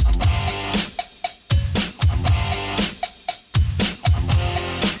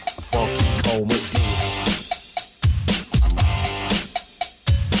 Funky Cole Medina.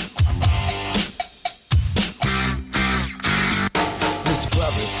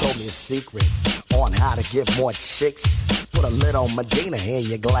 Told me a secret on how to get more chicks. Put a little Medina in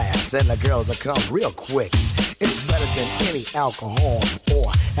your glass and the girls will come real quick. It's better than any alcohol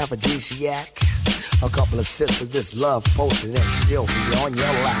or aphrodisiac. A couple of sips of this love potion and she'll be on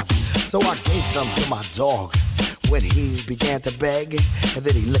your lap. So I gave some to my dog when he began to beg. And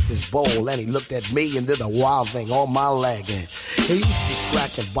then he licked his bowl and he looked at me and did a wild thing on my leg. He used to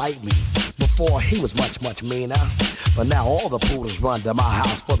scratch and bite me before he was much, much meaner. But now all the poodles run to my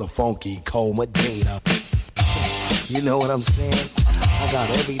house for the Funky Cole Medina. You know what I'm saying? I got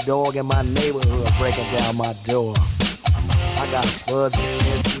every dog in my neighborhood breaking down my door. I got Spuds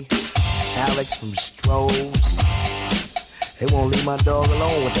McKenzie, Alex from Strohs. They won't leave my dog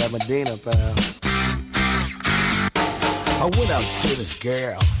alone with that Medina, pal. I went up to this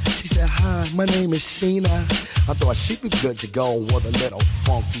girl. She said, hi, my name is Sheena. I thought she'd be good to go with a little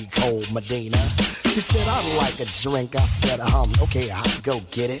Funky Cole Medina. She said, I'd like a drink. I said, okay, I'll go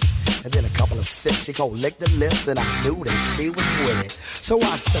get it. And then a couple of sips, she go lick the lips, and I knew that she was with it. So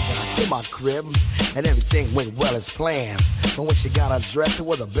I took her to my crib, and everything went well as planned. But when she got undressed, it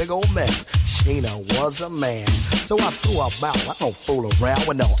was a big old mess. Sheena was a man. So I threw her out. I don't fool around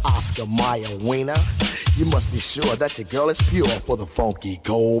with no Oscar Mayer wiener. You must be sure that your girl is pure for the Funky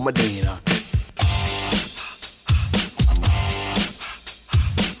Cole Medina.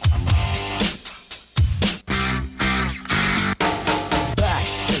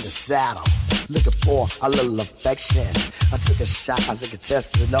 Saddle, looking for a little affection. I took a shot as a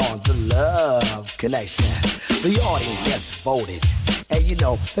contestant on the love connection. The audience voted, and you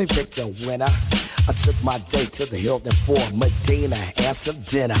know, they picked a winner. I took my date to the Hilton for Medina and some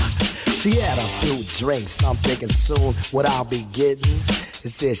dinner. She had a few drinks, I'm thinking soon what I'll be getting. It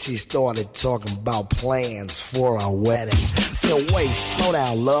said she started talking about plans for a wedding. I said, wait, slow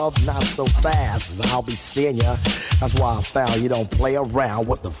down, love, not so fast, as I'll be seeing ya. That's why I found you don't play around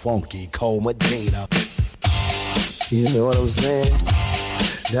with the Funky Cole Medina. You know what I'm saying?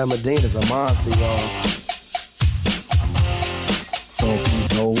 That Medina's a monster, y'all.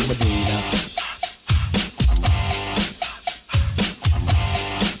 Funky Cole Medina.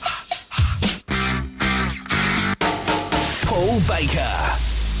 Paul Baker.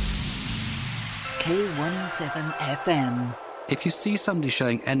 K107 FM. If you see somebody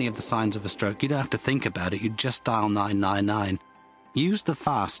showing any of the signs of a stroke, you don't have to think about it, you just dial 999. Use the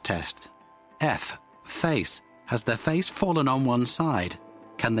FAST test. F. Face. Has their face fallen on one side?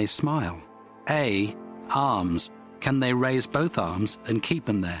 Can they smile? A. Arms. Can they raise both arms and keep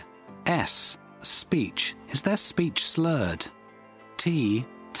them there? S. Speech. Is their speech slurred? T.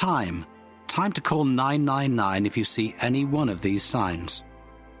 Time. Time to call 999 if you see any one of these signs.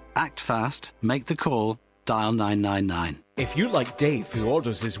 Act fast, make the call, dial 999. If you're like Dave, who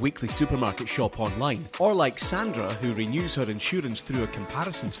orders his weekly supermarket shop online, or like Sandra, who renews her insurance through a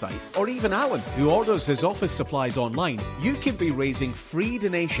comparison site, or even Alan, who orders his office supplies online, you can be raising free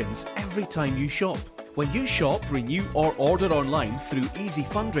donations every time you shop. When you shop, renew or order online through Easy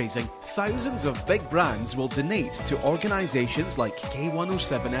Fundraising, thousands of big brands will donate to organisations like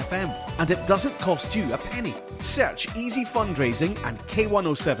K107 FM. And it doesn't cost you a penny. Search Easy Fundraising and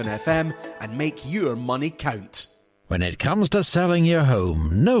K107 FM and make your money count. When it comes to selling your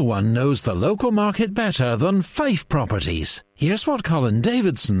home, no one knows the local market better than Fife Properties. Here's what Colin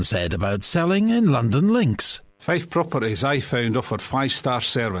Davidson said about selling in London Links. Fife Properties, I found, offered 5-star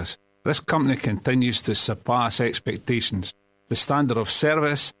service. This company continues to surpass expectations. The standard of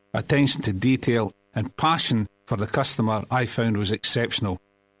service, attention to detail and passion for the customer I found was exceptional.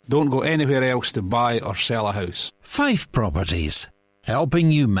 Don't go anywhere else to buy or sell a house. Fife Properties,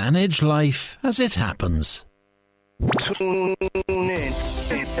 helping you manage life as it happens. Tune in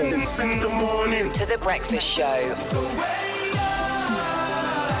the morning to the breakfast show.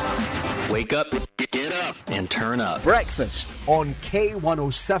 Wake up, get up, and turn up. Breakfast on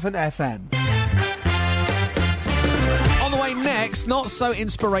K107 FM. On the way next, not so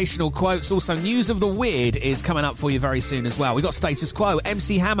inspirational quotes. Also, news of the weird is coming up for you very soon as well. We've got Status Quo,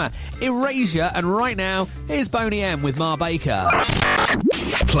 MC Hammer, Erasure, and right now, here's Boney M with Ma Baker.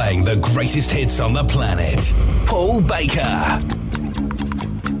 Playing the greatest hits on the planet. Paul Baker.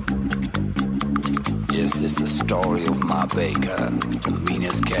 Yes, it's the story of Ma Baker, the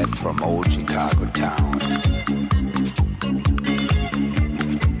meanest cat from old Chicago town.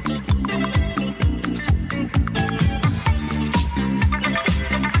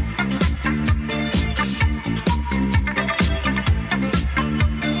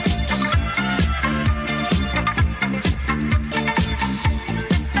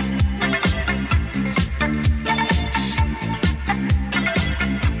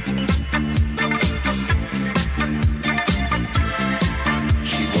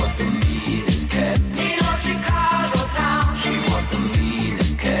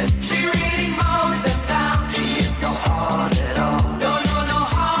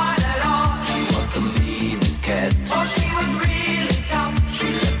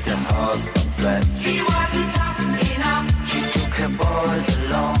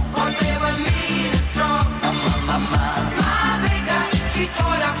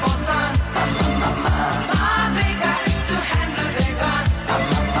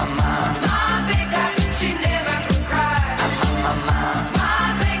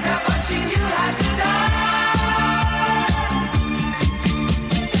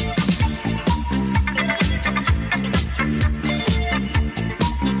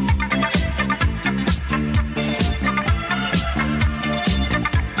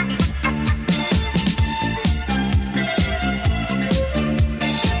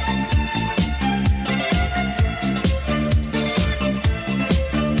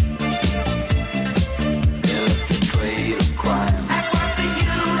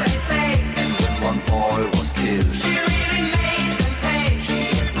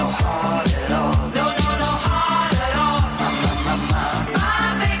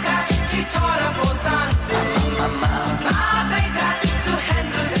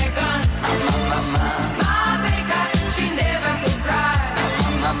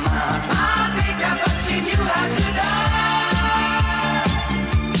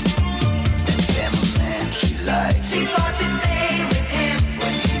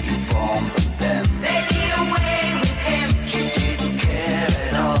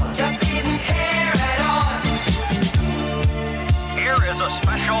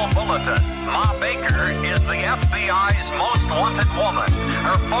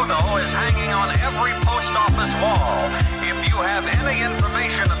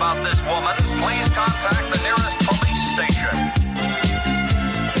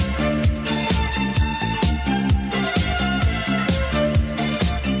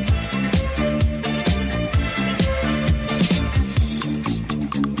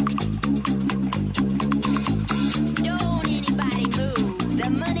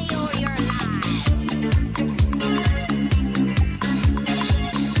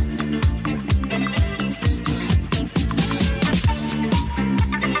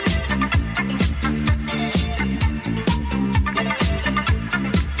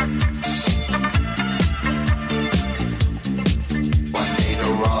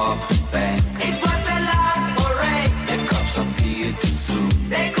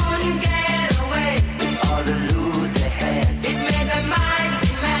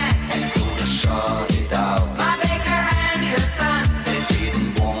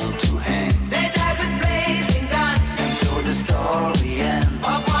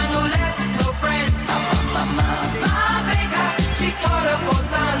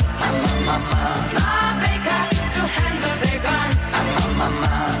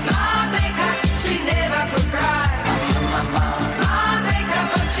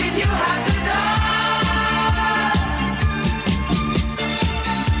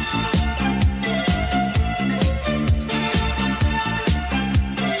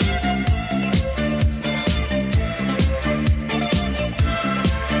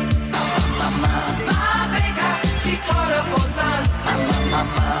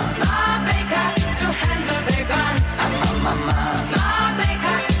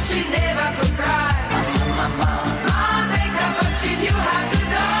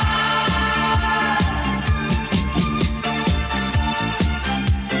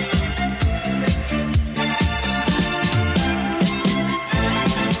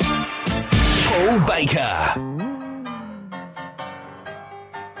 Paul Baker.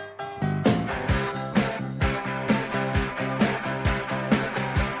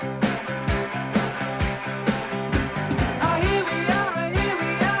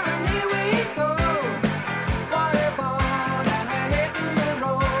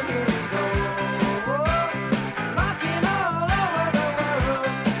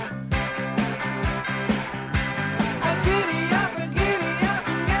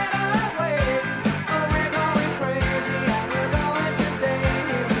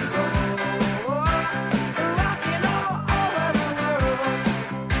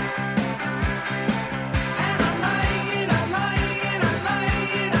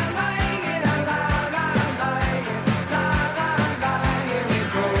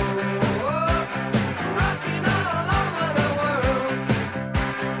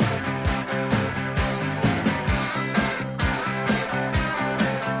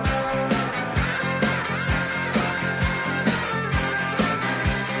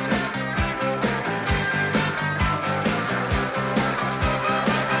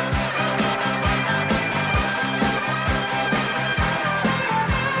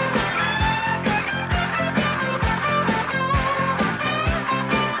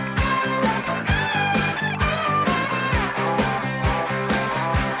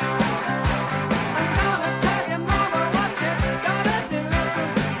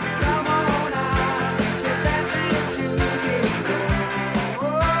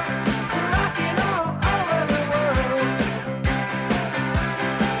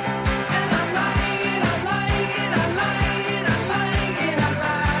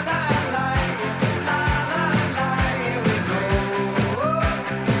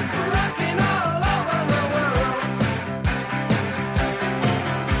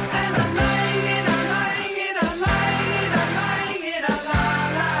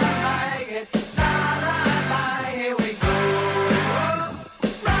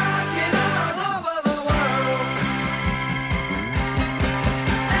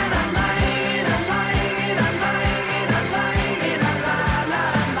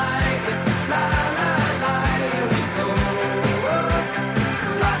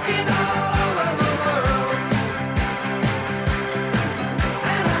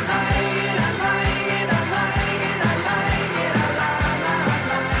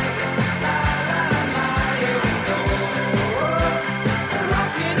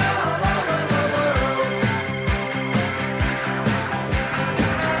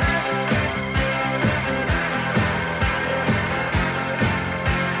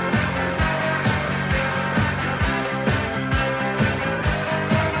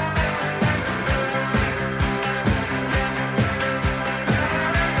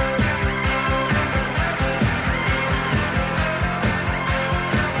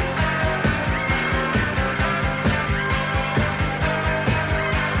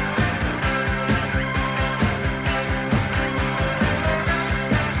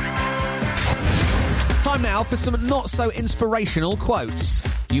 Now for some not-so-inspirational quotes.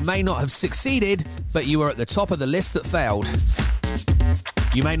 You may not have succeeded, but you were at the top of the list that failed.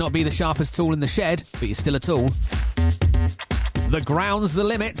 You may not be the sharpest tool in the shed, but you're still a tool. The ground's the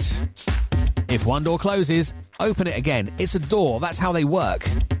limit. If one door closes, open it again. It's a door. That's how they work.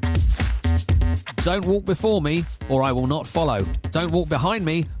 Don't walk before me, or I will not follow. Don't walk behind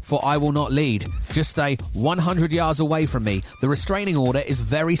me, for I will not lead. Just stay 100 yards away from me. The restraining order is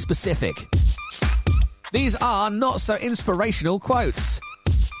very specific. These are not so inspirational quotes.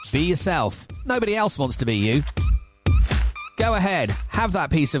 Be yourself. Nobody else wants to be you. Go ahead, have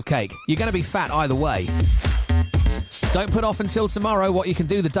that piece of cake. You're going to be fat either way. Don't put off until tomorrow what you can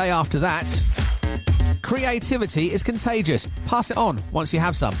do the day after that. Creativity is contagious. Pass it on once you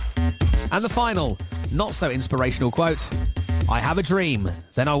have some. And the final, not so inspirational quote. I have a dream,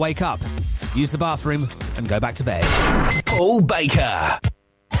 then I wake up, use the bathroom and go back to bed. Paul Baker.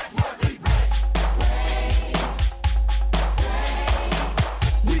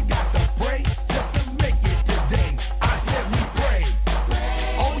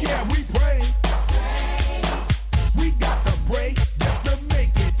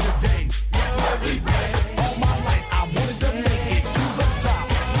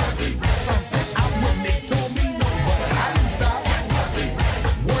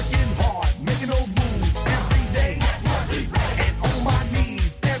 Working hard, making those moves every day. And on my knees.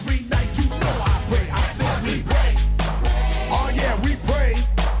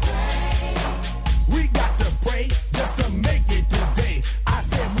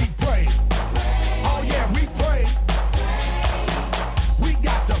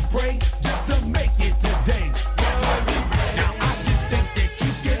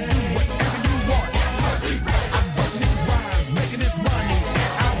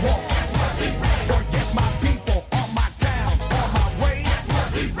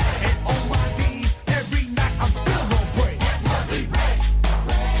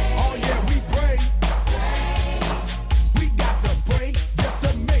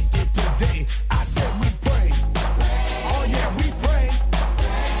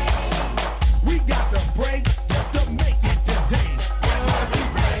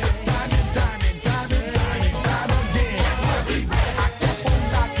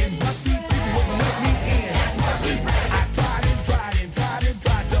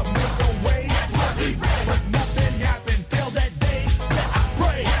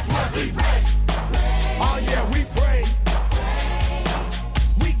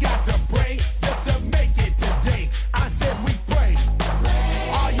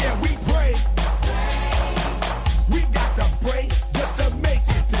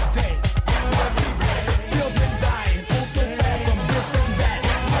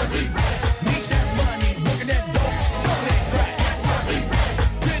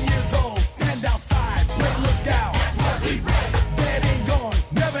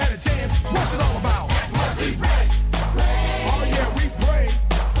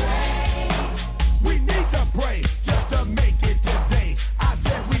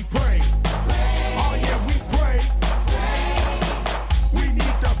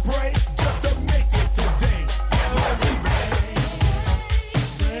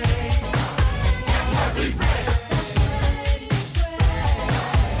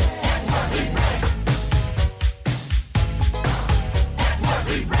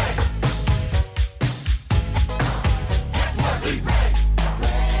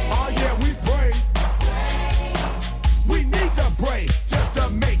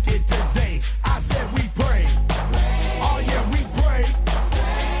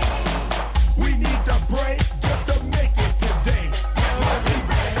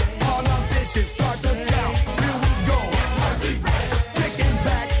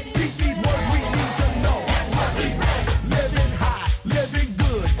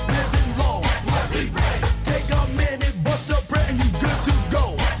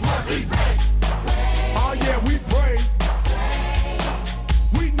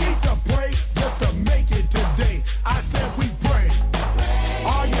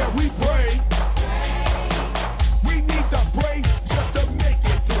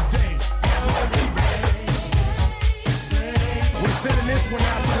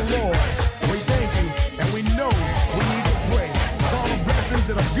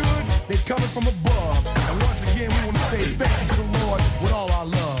 good, they coming from above. And once again, we want to say thank you to the Lord with all our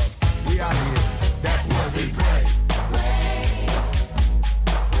love. We out here. That's where we pray.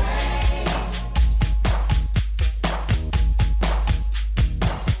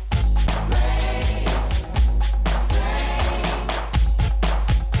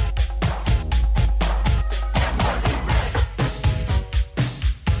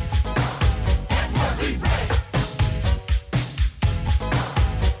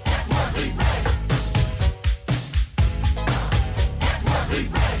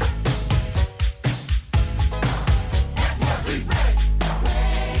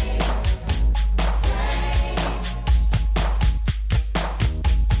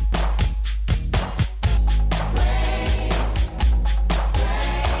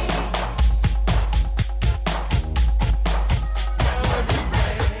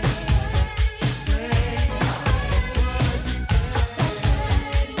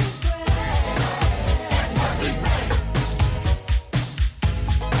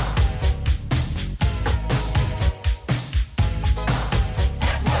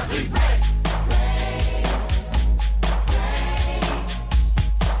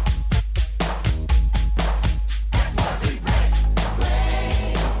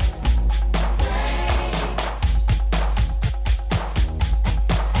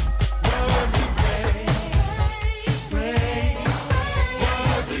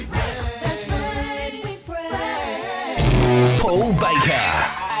 Paul Baker.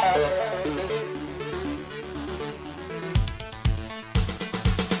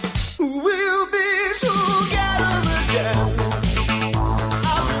 We'll be together again.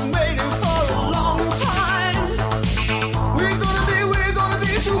 I've been waiting for a long time. We're gonna be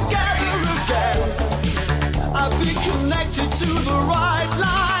together again. I've been connected to the right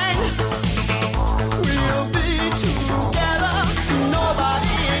line. We'll be together.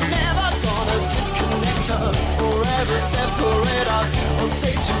 Nobody ain't never gonna disconnect us, forever separate us, or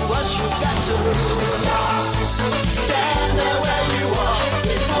say to us you got to stop. Stand there where you are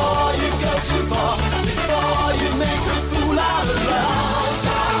before you go too far, before you make a fool out of love.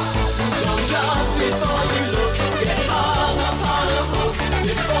 Stop. Don't jump before you look, get hung up on a hook,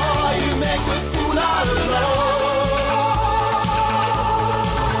 before you make a fool out of love.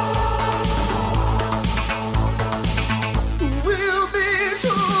 We'll be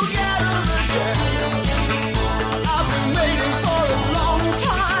together again. I've been waiting for a long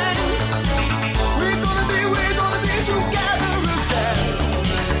time. We're gonna be together again.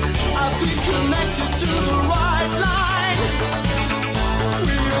 I've been connected to the right line.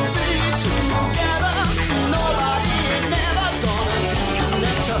 We'll be together. Nobody ain't never gonna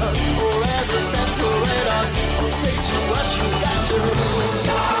disconnect us, forever separate us, or say to us you got to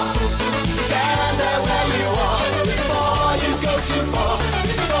stop. Stand there where you are before you go too far,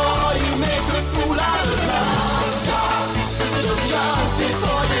 before you make a fool out of love. Stop. Don't jump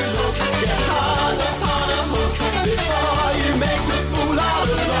before you look, get hung upon a hook, before you make a fool out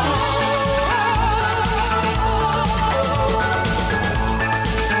of love.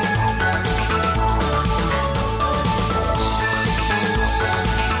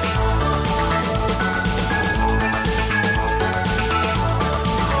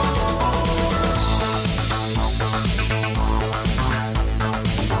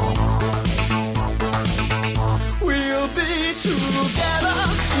 We'll be together.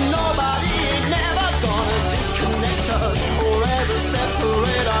 Nobody ain't never gonna disconnect us, forever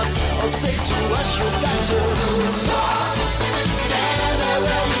separate us, or say to us you got to stop. Stand there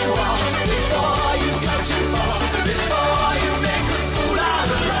where you are before you go too far, before you make a fool out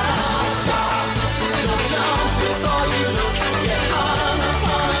of love. Stop. Don't jump before you look, get hung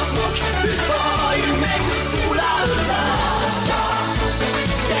upon a hook, before you make a fool out of love. Stop.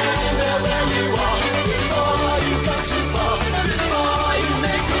 Stand there where you are before you go too far, before you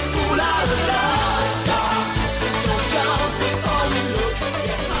make a fool out of love. Stop. Don't jump before you look,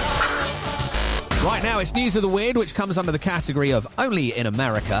 get hung. Right now, it's News of the Weird, which comes under the category of Only in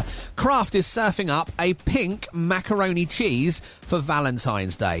America. Kraft is surfing up a pink macaroni cheese for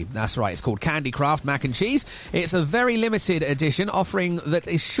Valentine's Day. That's right, it's called Candy Kraft Mac and Cheese. It's a very limited edition offering that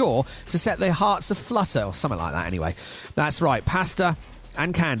is sure to set their hearts aflutter, or something like that anyway. That's right, pasta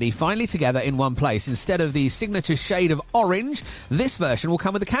and candy finally together in one place. Instead of the signature shade of orange, this version will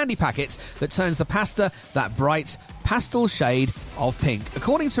come with a candy packet that turns the pasta that bright pastel shade of pink.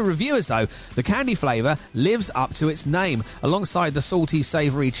 According to reviewers, though, the candy flavour lives up to its name. Alongside the salty,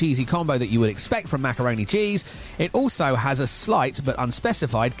 savoury, cheesy combo that you would expect from macaroni cheese, it also has a slight but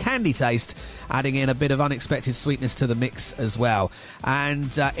unspecified candy taste, adding in a bit of unexpected sweetness to the mix as well.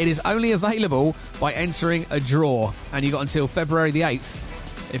 And it is only available by entering a draw, and you've got until February the 8th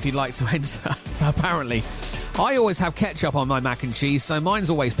if you'd like to enter. Apparently. I always have ketchup on my mac and cheese, so mine's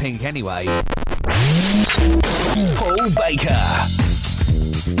always pink anyway. Paul Baker.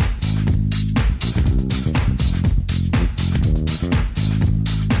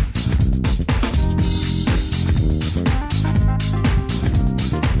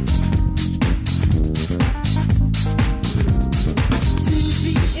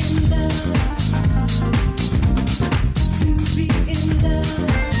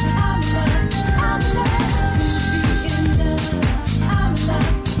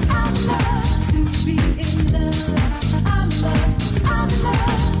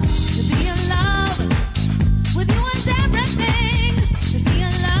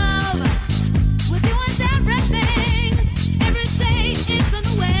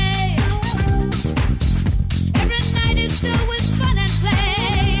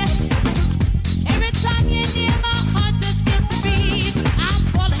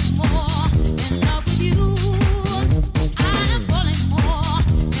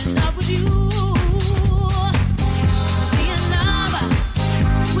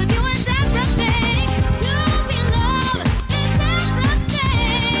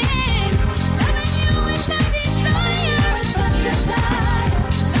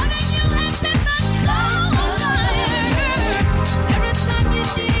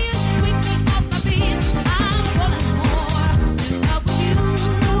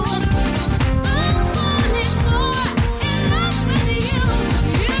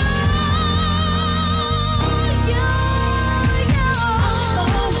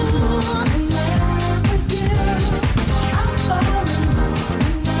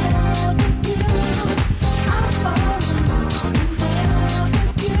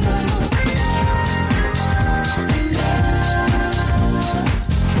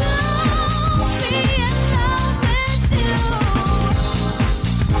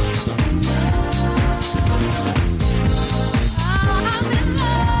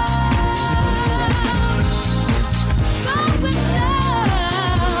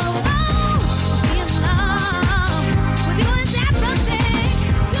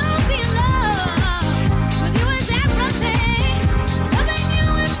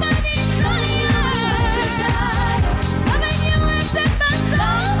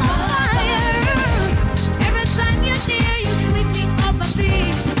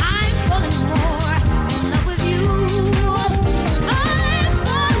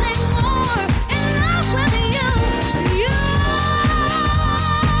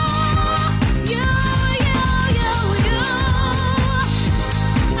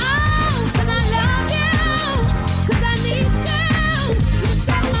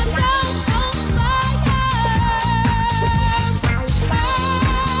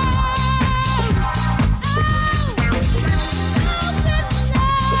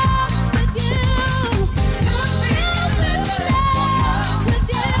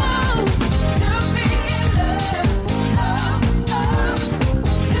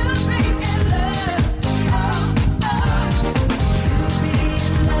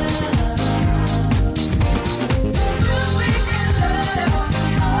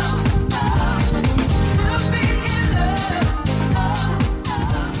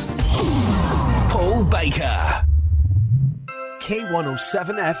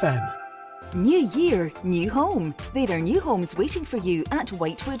 K107 FM. New year, new home. There are new homes waiting for you at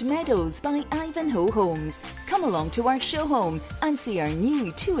Whitewood Meadows by Ivanhoe Homes. Come along to our show home and see our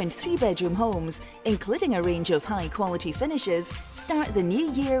new 2 and 3 bedroom homes, including a range of high quality finishes. Start the new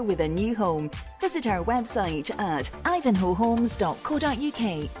year with a new home. Visit our website at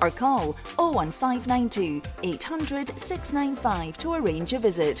ivanhoehomes.co.uk or call 01592 800 695 to arrange a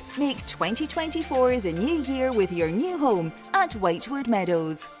visit. Make 2024 the new year with your new home at Whitewood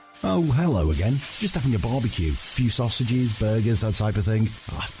Meadows. Oh, hello again. Just having a barbecue. A few sausages, burgers, that type of thing.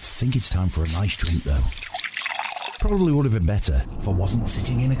 I think it's time for a nice drink, though. Probably would have been better if I wasn't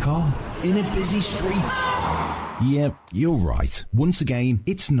sitting in a car, in a busy street. Yeah, you're right. Once again,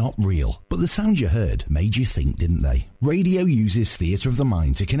 it's not real. But the sounds you heard made you think, didn't they? Radio uses theatre of the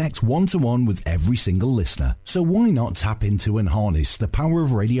mind to connect one-to-one with every single listener. So why not tap into and harness the power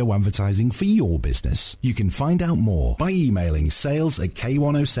of radio advertising for your business? You can find out more by emailing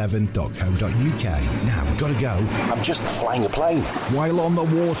sales@k107.co.uk. Now, gotta go. I'm just flying a plane. While on the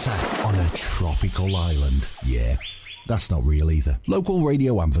water, on a tropical island. Yeah, that's not real either. Local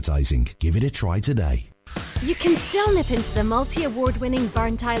radio advertising. Give it a try today. You can still nip into the multi-award-winning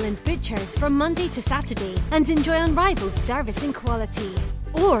Burnt Island Butchers from Monday to Saturday and enjoy unrivaled service and quality.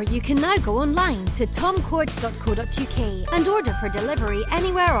 Or you can now go online to tomcords.co.uk and order for delivery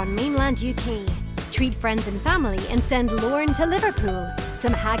anywhere on mainland UK. Treat friends and family and send Lauren to Liverpool,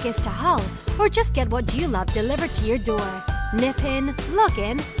 some haggis to Hull, or just get what you love delivered to your door. Nip in, log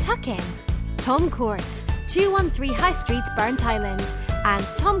in, tuck in. Tom Courts, 213 High Street, Burnt Island, and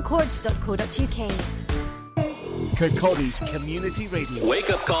tomcourts.co.uk. Kirkcaldy's Community Radio. Wake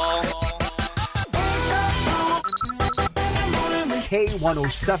up call.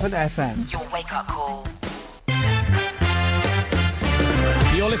 K107 FM. Your wake up call.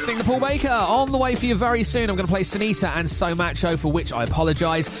 You're listening to Paul Baker. On the way for you very soon. I'm going to play Sunita and So Macho, for which I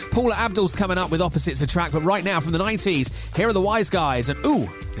apologise. Paula Abdul's coming up with Opposites Attract, but right now from the 90s, here are the Wise Guys and Ooh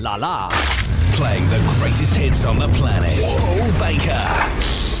La La. Playing the greatest hits on the planet. Paul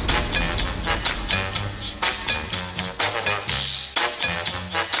Baker.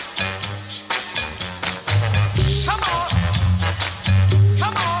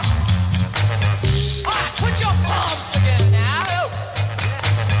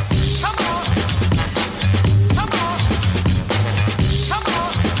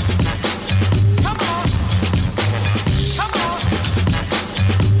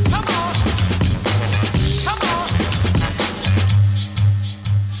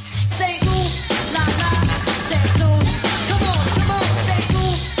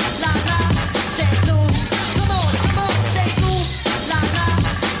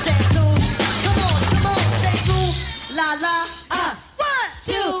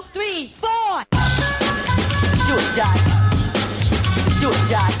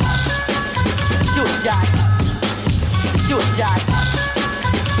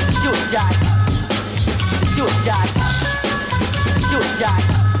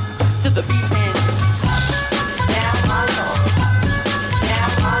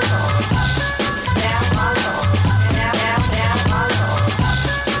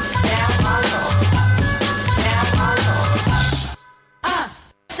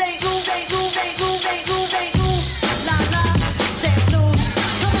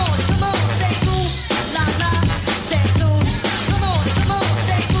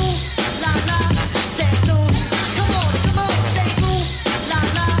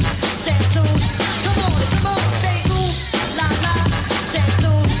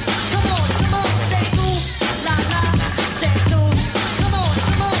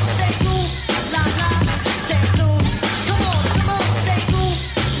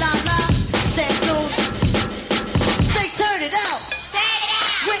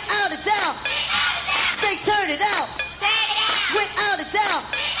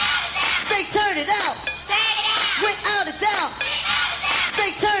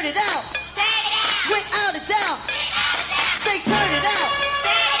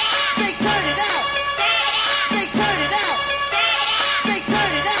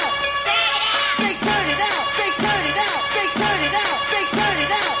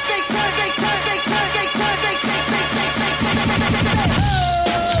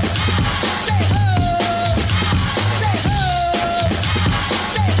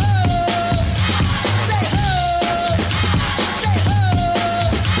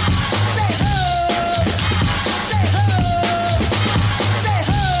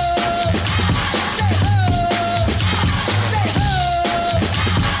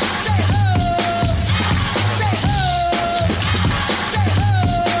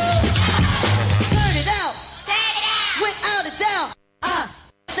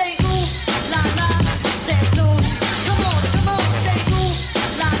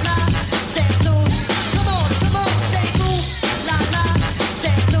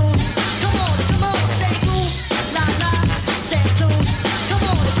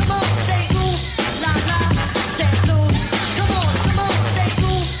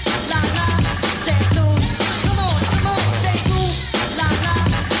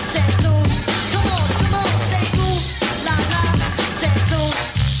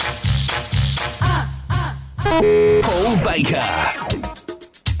 Paul Baker.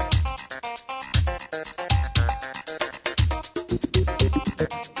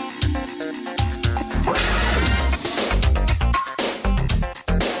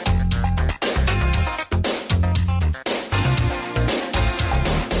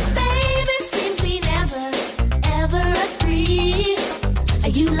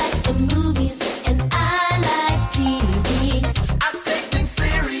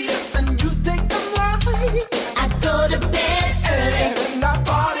 I go to bed early.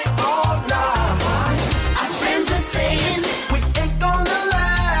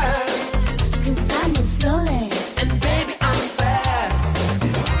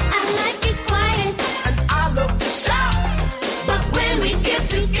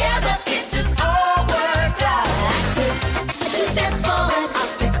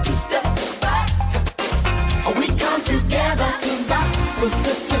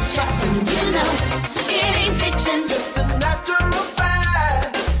 attraction, you know. It ain't fiction, just a natural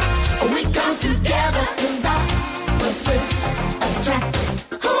fact. We come together 'cause opposites attract.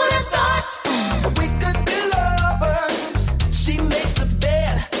 Who'd have thought we could be lovers? She makes the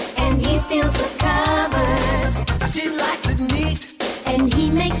bed and he steals the covers. She likes it neat and he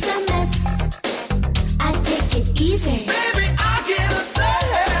makes a mess. I take it easy, baby, I get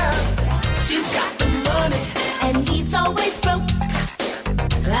obsessed. She's got the money and he's always broke.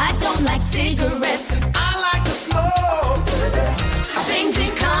 I don't like cigarettes, I like to smoke. Things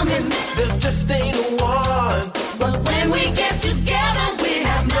in common, there just ain't one. But when we get together, we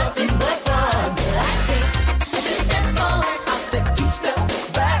have nothing but fun. I take 2 steps forward, I take 2 steps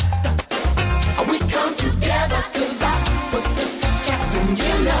back. We come together 'cause opposites attract, and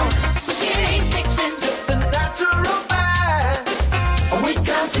you know it ain't fiction, just a natural fact. We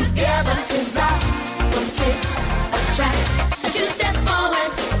come together 'cause opposites attract. 2 steps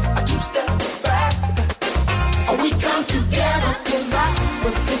forward, 2 steps back. We come together 'cause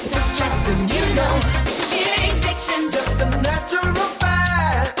opposites attract, and you know it ain't fiction, just a natural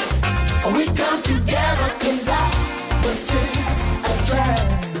fact. We come together 'cause opposites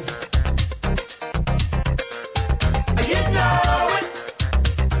attract. You know it,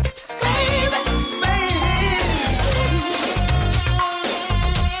 baby, baby.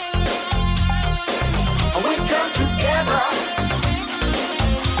 We come together.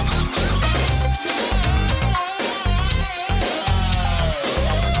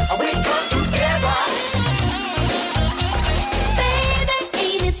 We come together. Baby,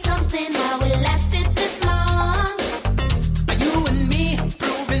 ain't it something how we lasted this long? You and me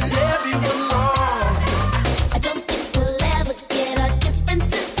proving everyone wrong. I don't think we'll ever get our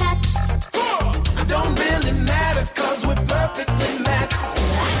differences patched. It don't really matter 'cause we're perfectly matched.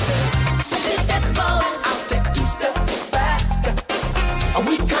 I take 2 steps forward, I'll take 2 steps back.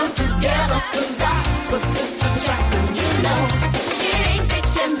 We come together 'cause opposites attract, and you know it ain't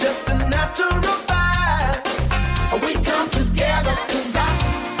fiction, just a natural fact. We come together 'cause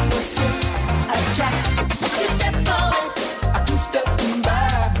opposites attract. 2 steps forward, 2 steps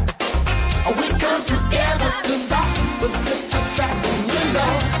back. We come together 'cause opposites attract, and you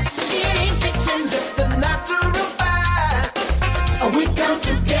know it ain't fiction, just a natural fact. We come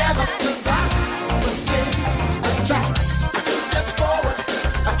together 'cause opposites attract. 2 steps forward,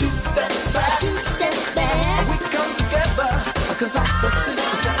 2 steps back. 2 steps back. We come together 'cause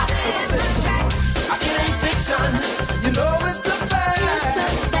opposites attract. It ain't fiction, you know it's a fact.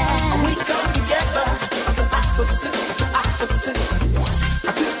 We come together 'cause opposites attract.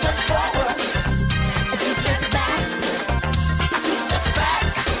 2 steps forward, 2 steps back. 2 steps back.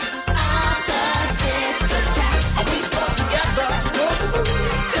 Opposites attract. We come together.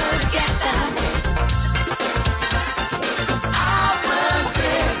 Come together. 'Cause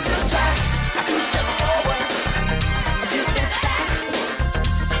opposites attract. 2 steps forward, 2 steps back.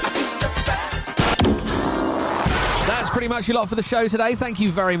 2 steps back. That's pretty much your lot for the show today. Thank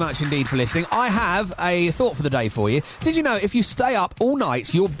you very much indeed for listening. I have a thought for the day for you. Did you know if you stay up all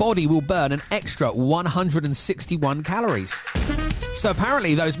night, your body will burn an extra 161 calories? So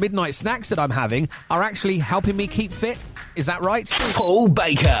apparently those midnight snacks that I'm having are actually helping me keep fit. Is that right? Paul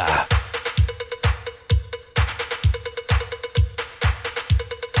Baker.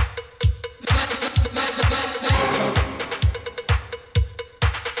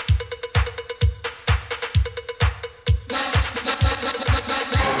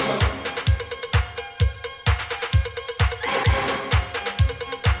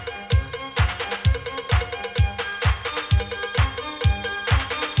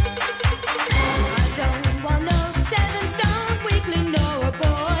 I don't want no 7-stone weekly, no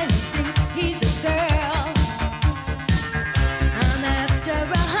boy.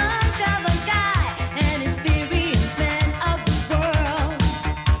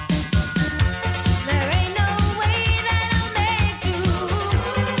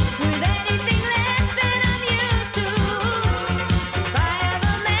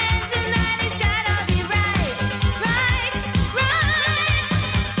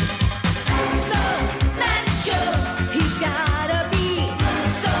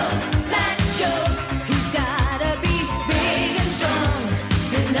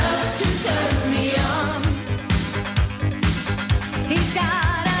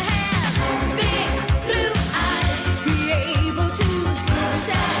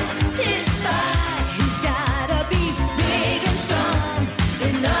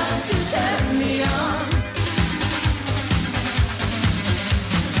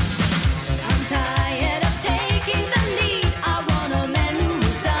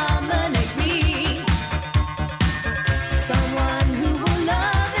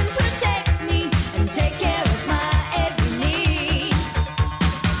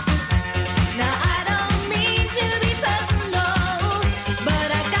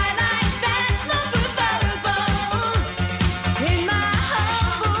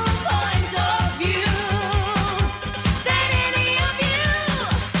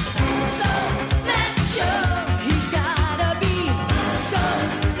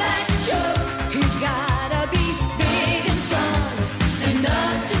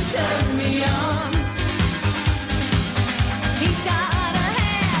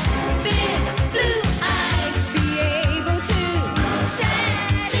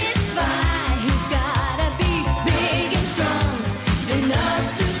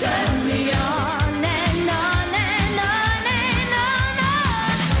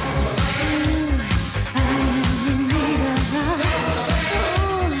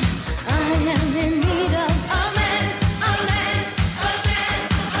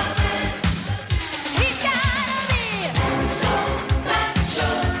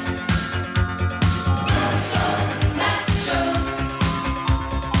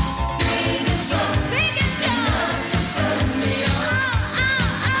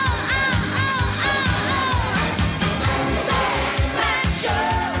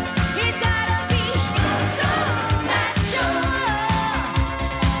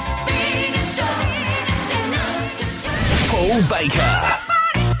 Baker.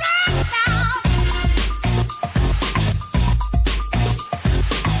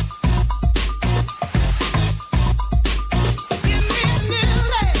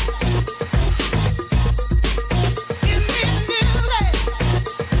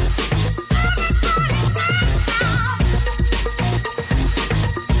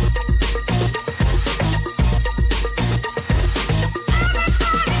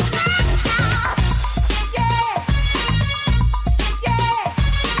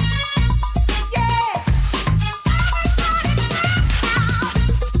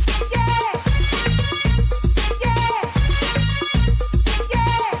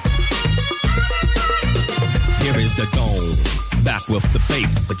 With the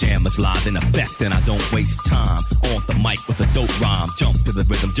bass, pajamas live in effect, and I don't waste time on the mic with a dope rhyme. Jump to the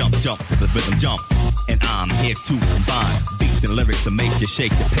rhythm, jump to the rhythm, jump. And I'm here to combine beats and lyrics to make you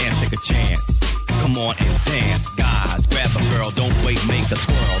shake your pants, take a chance. Come on and dance, guys. Grab a girl, don't wait, make a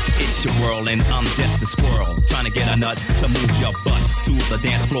twirl. It's your world and I'm just a squirrel, trying to get a nut to move your butt to the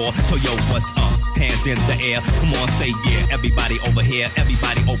dance floor. So yo, what's up? Hands in the air, come on, say yeah. Everybody over here,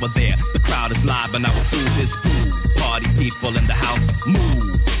 everybody over there. The crowd is live and I will do this groove. Party people in the house,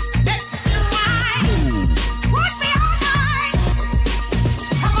 move. Let's do right. Move. Watch me all night.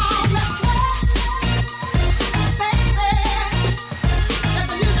 Come on, let's sweat, baby. Let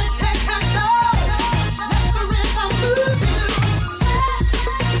the music take control. Let the rhythm move you. Sweat,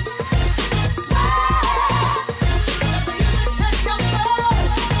 sweat. Let the music take control.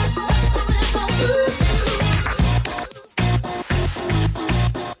 Let the rhythm move you.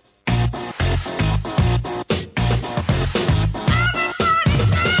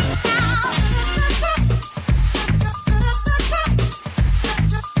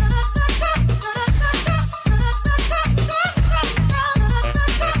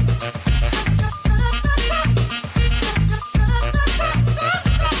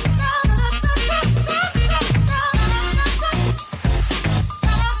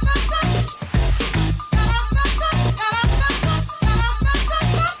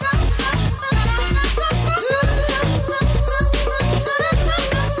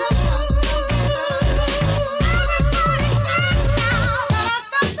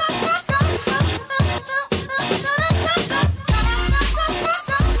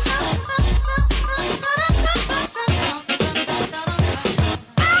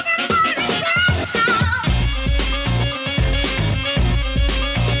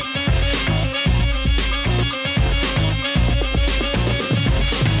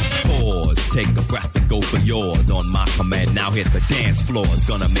 Now hit the dance floor, it's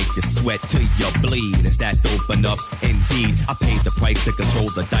gonna make you sweat till you bleed. Is that dope enough? Indeed, I paid the price to control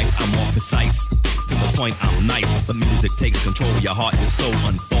the dice. I'm more precise, to the point I'm nice. The music takes control, your heart, your soul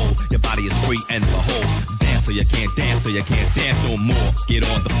unfold. Your body is free and behold. Dance so you can't dance, so you can't dance no more. Get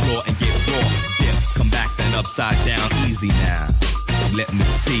on the floor and get raw. Dip, come back then upside down, easy now. Let me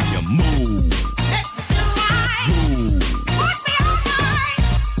see you move. Let's do right. Move. Watch me all night.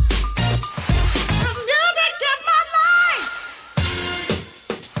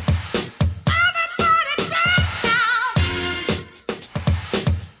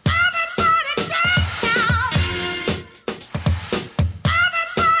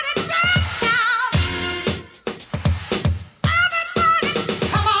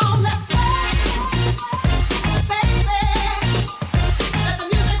 Baby, let the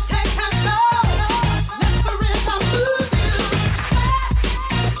music take control.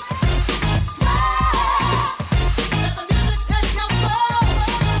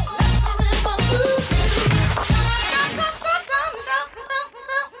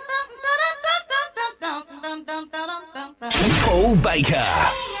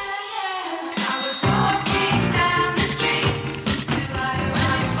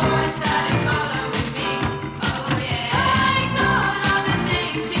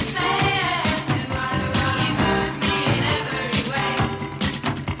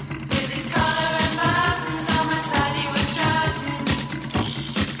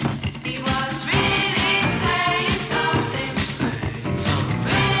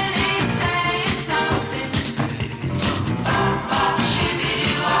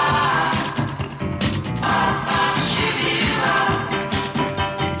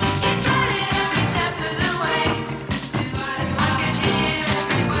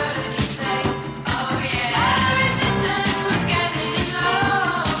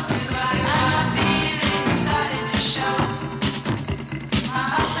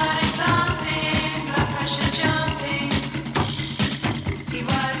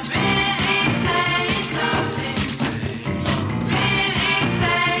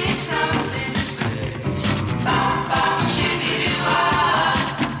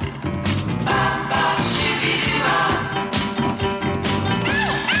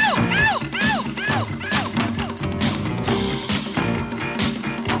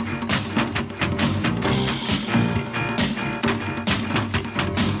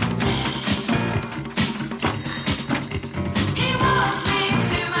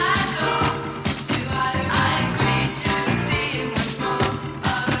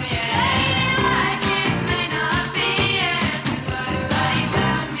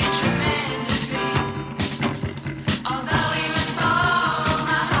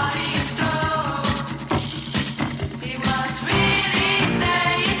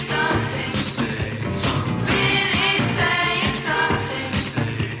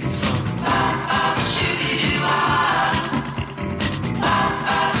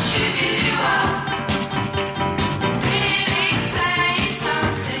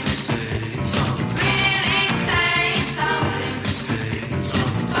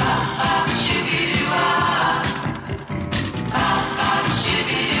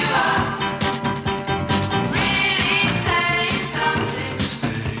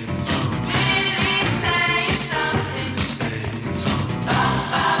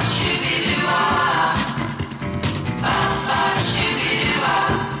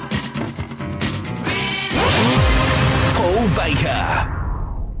 Baker.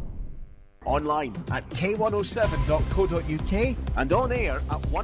 Online at k107.co.uk and on air at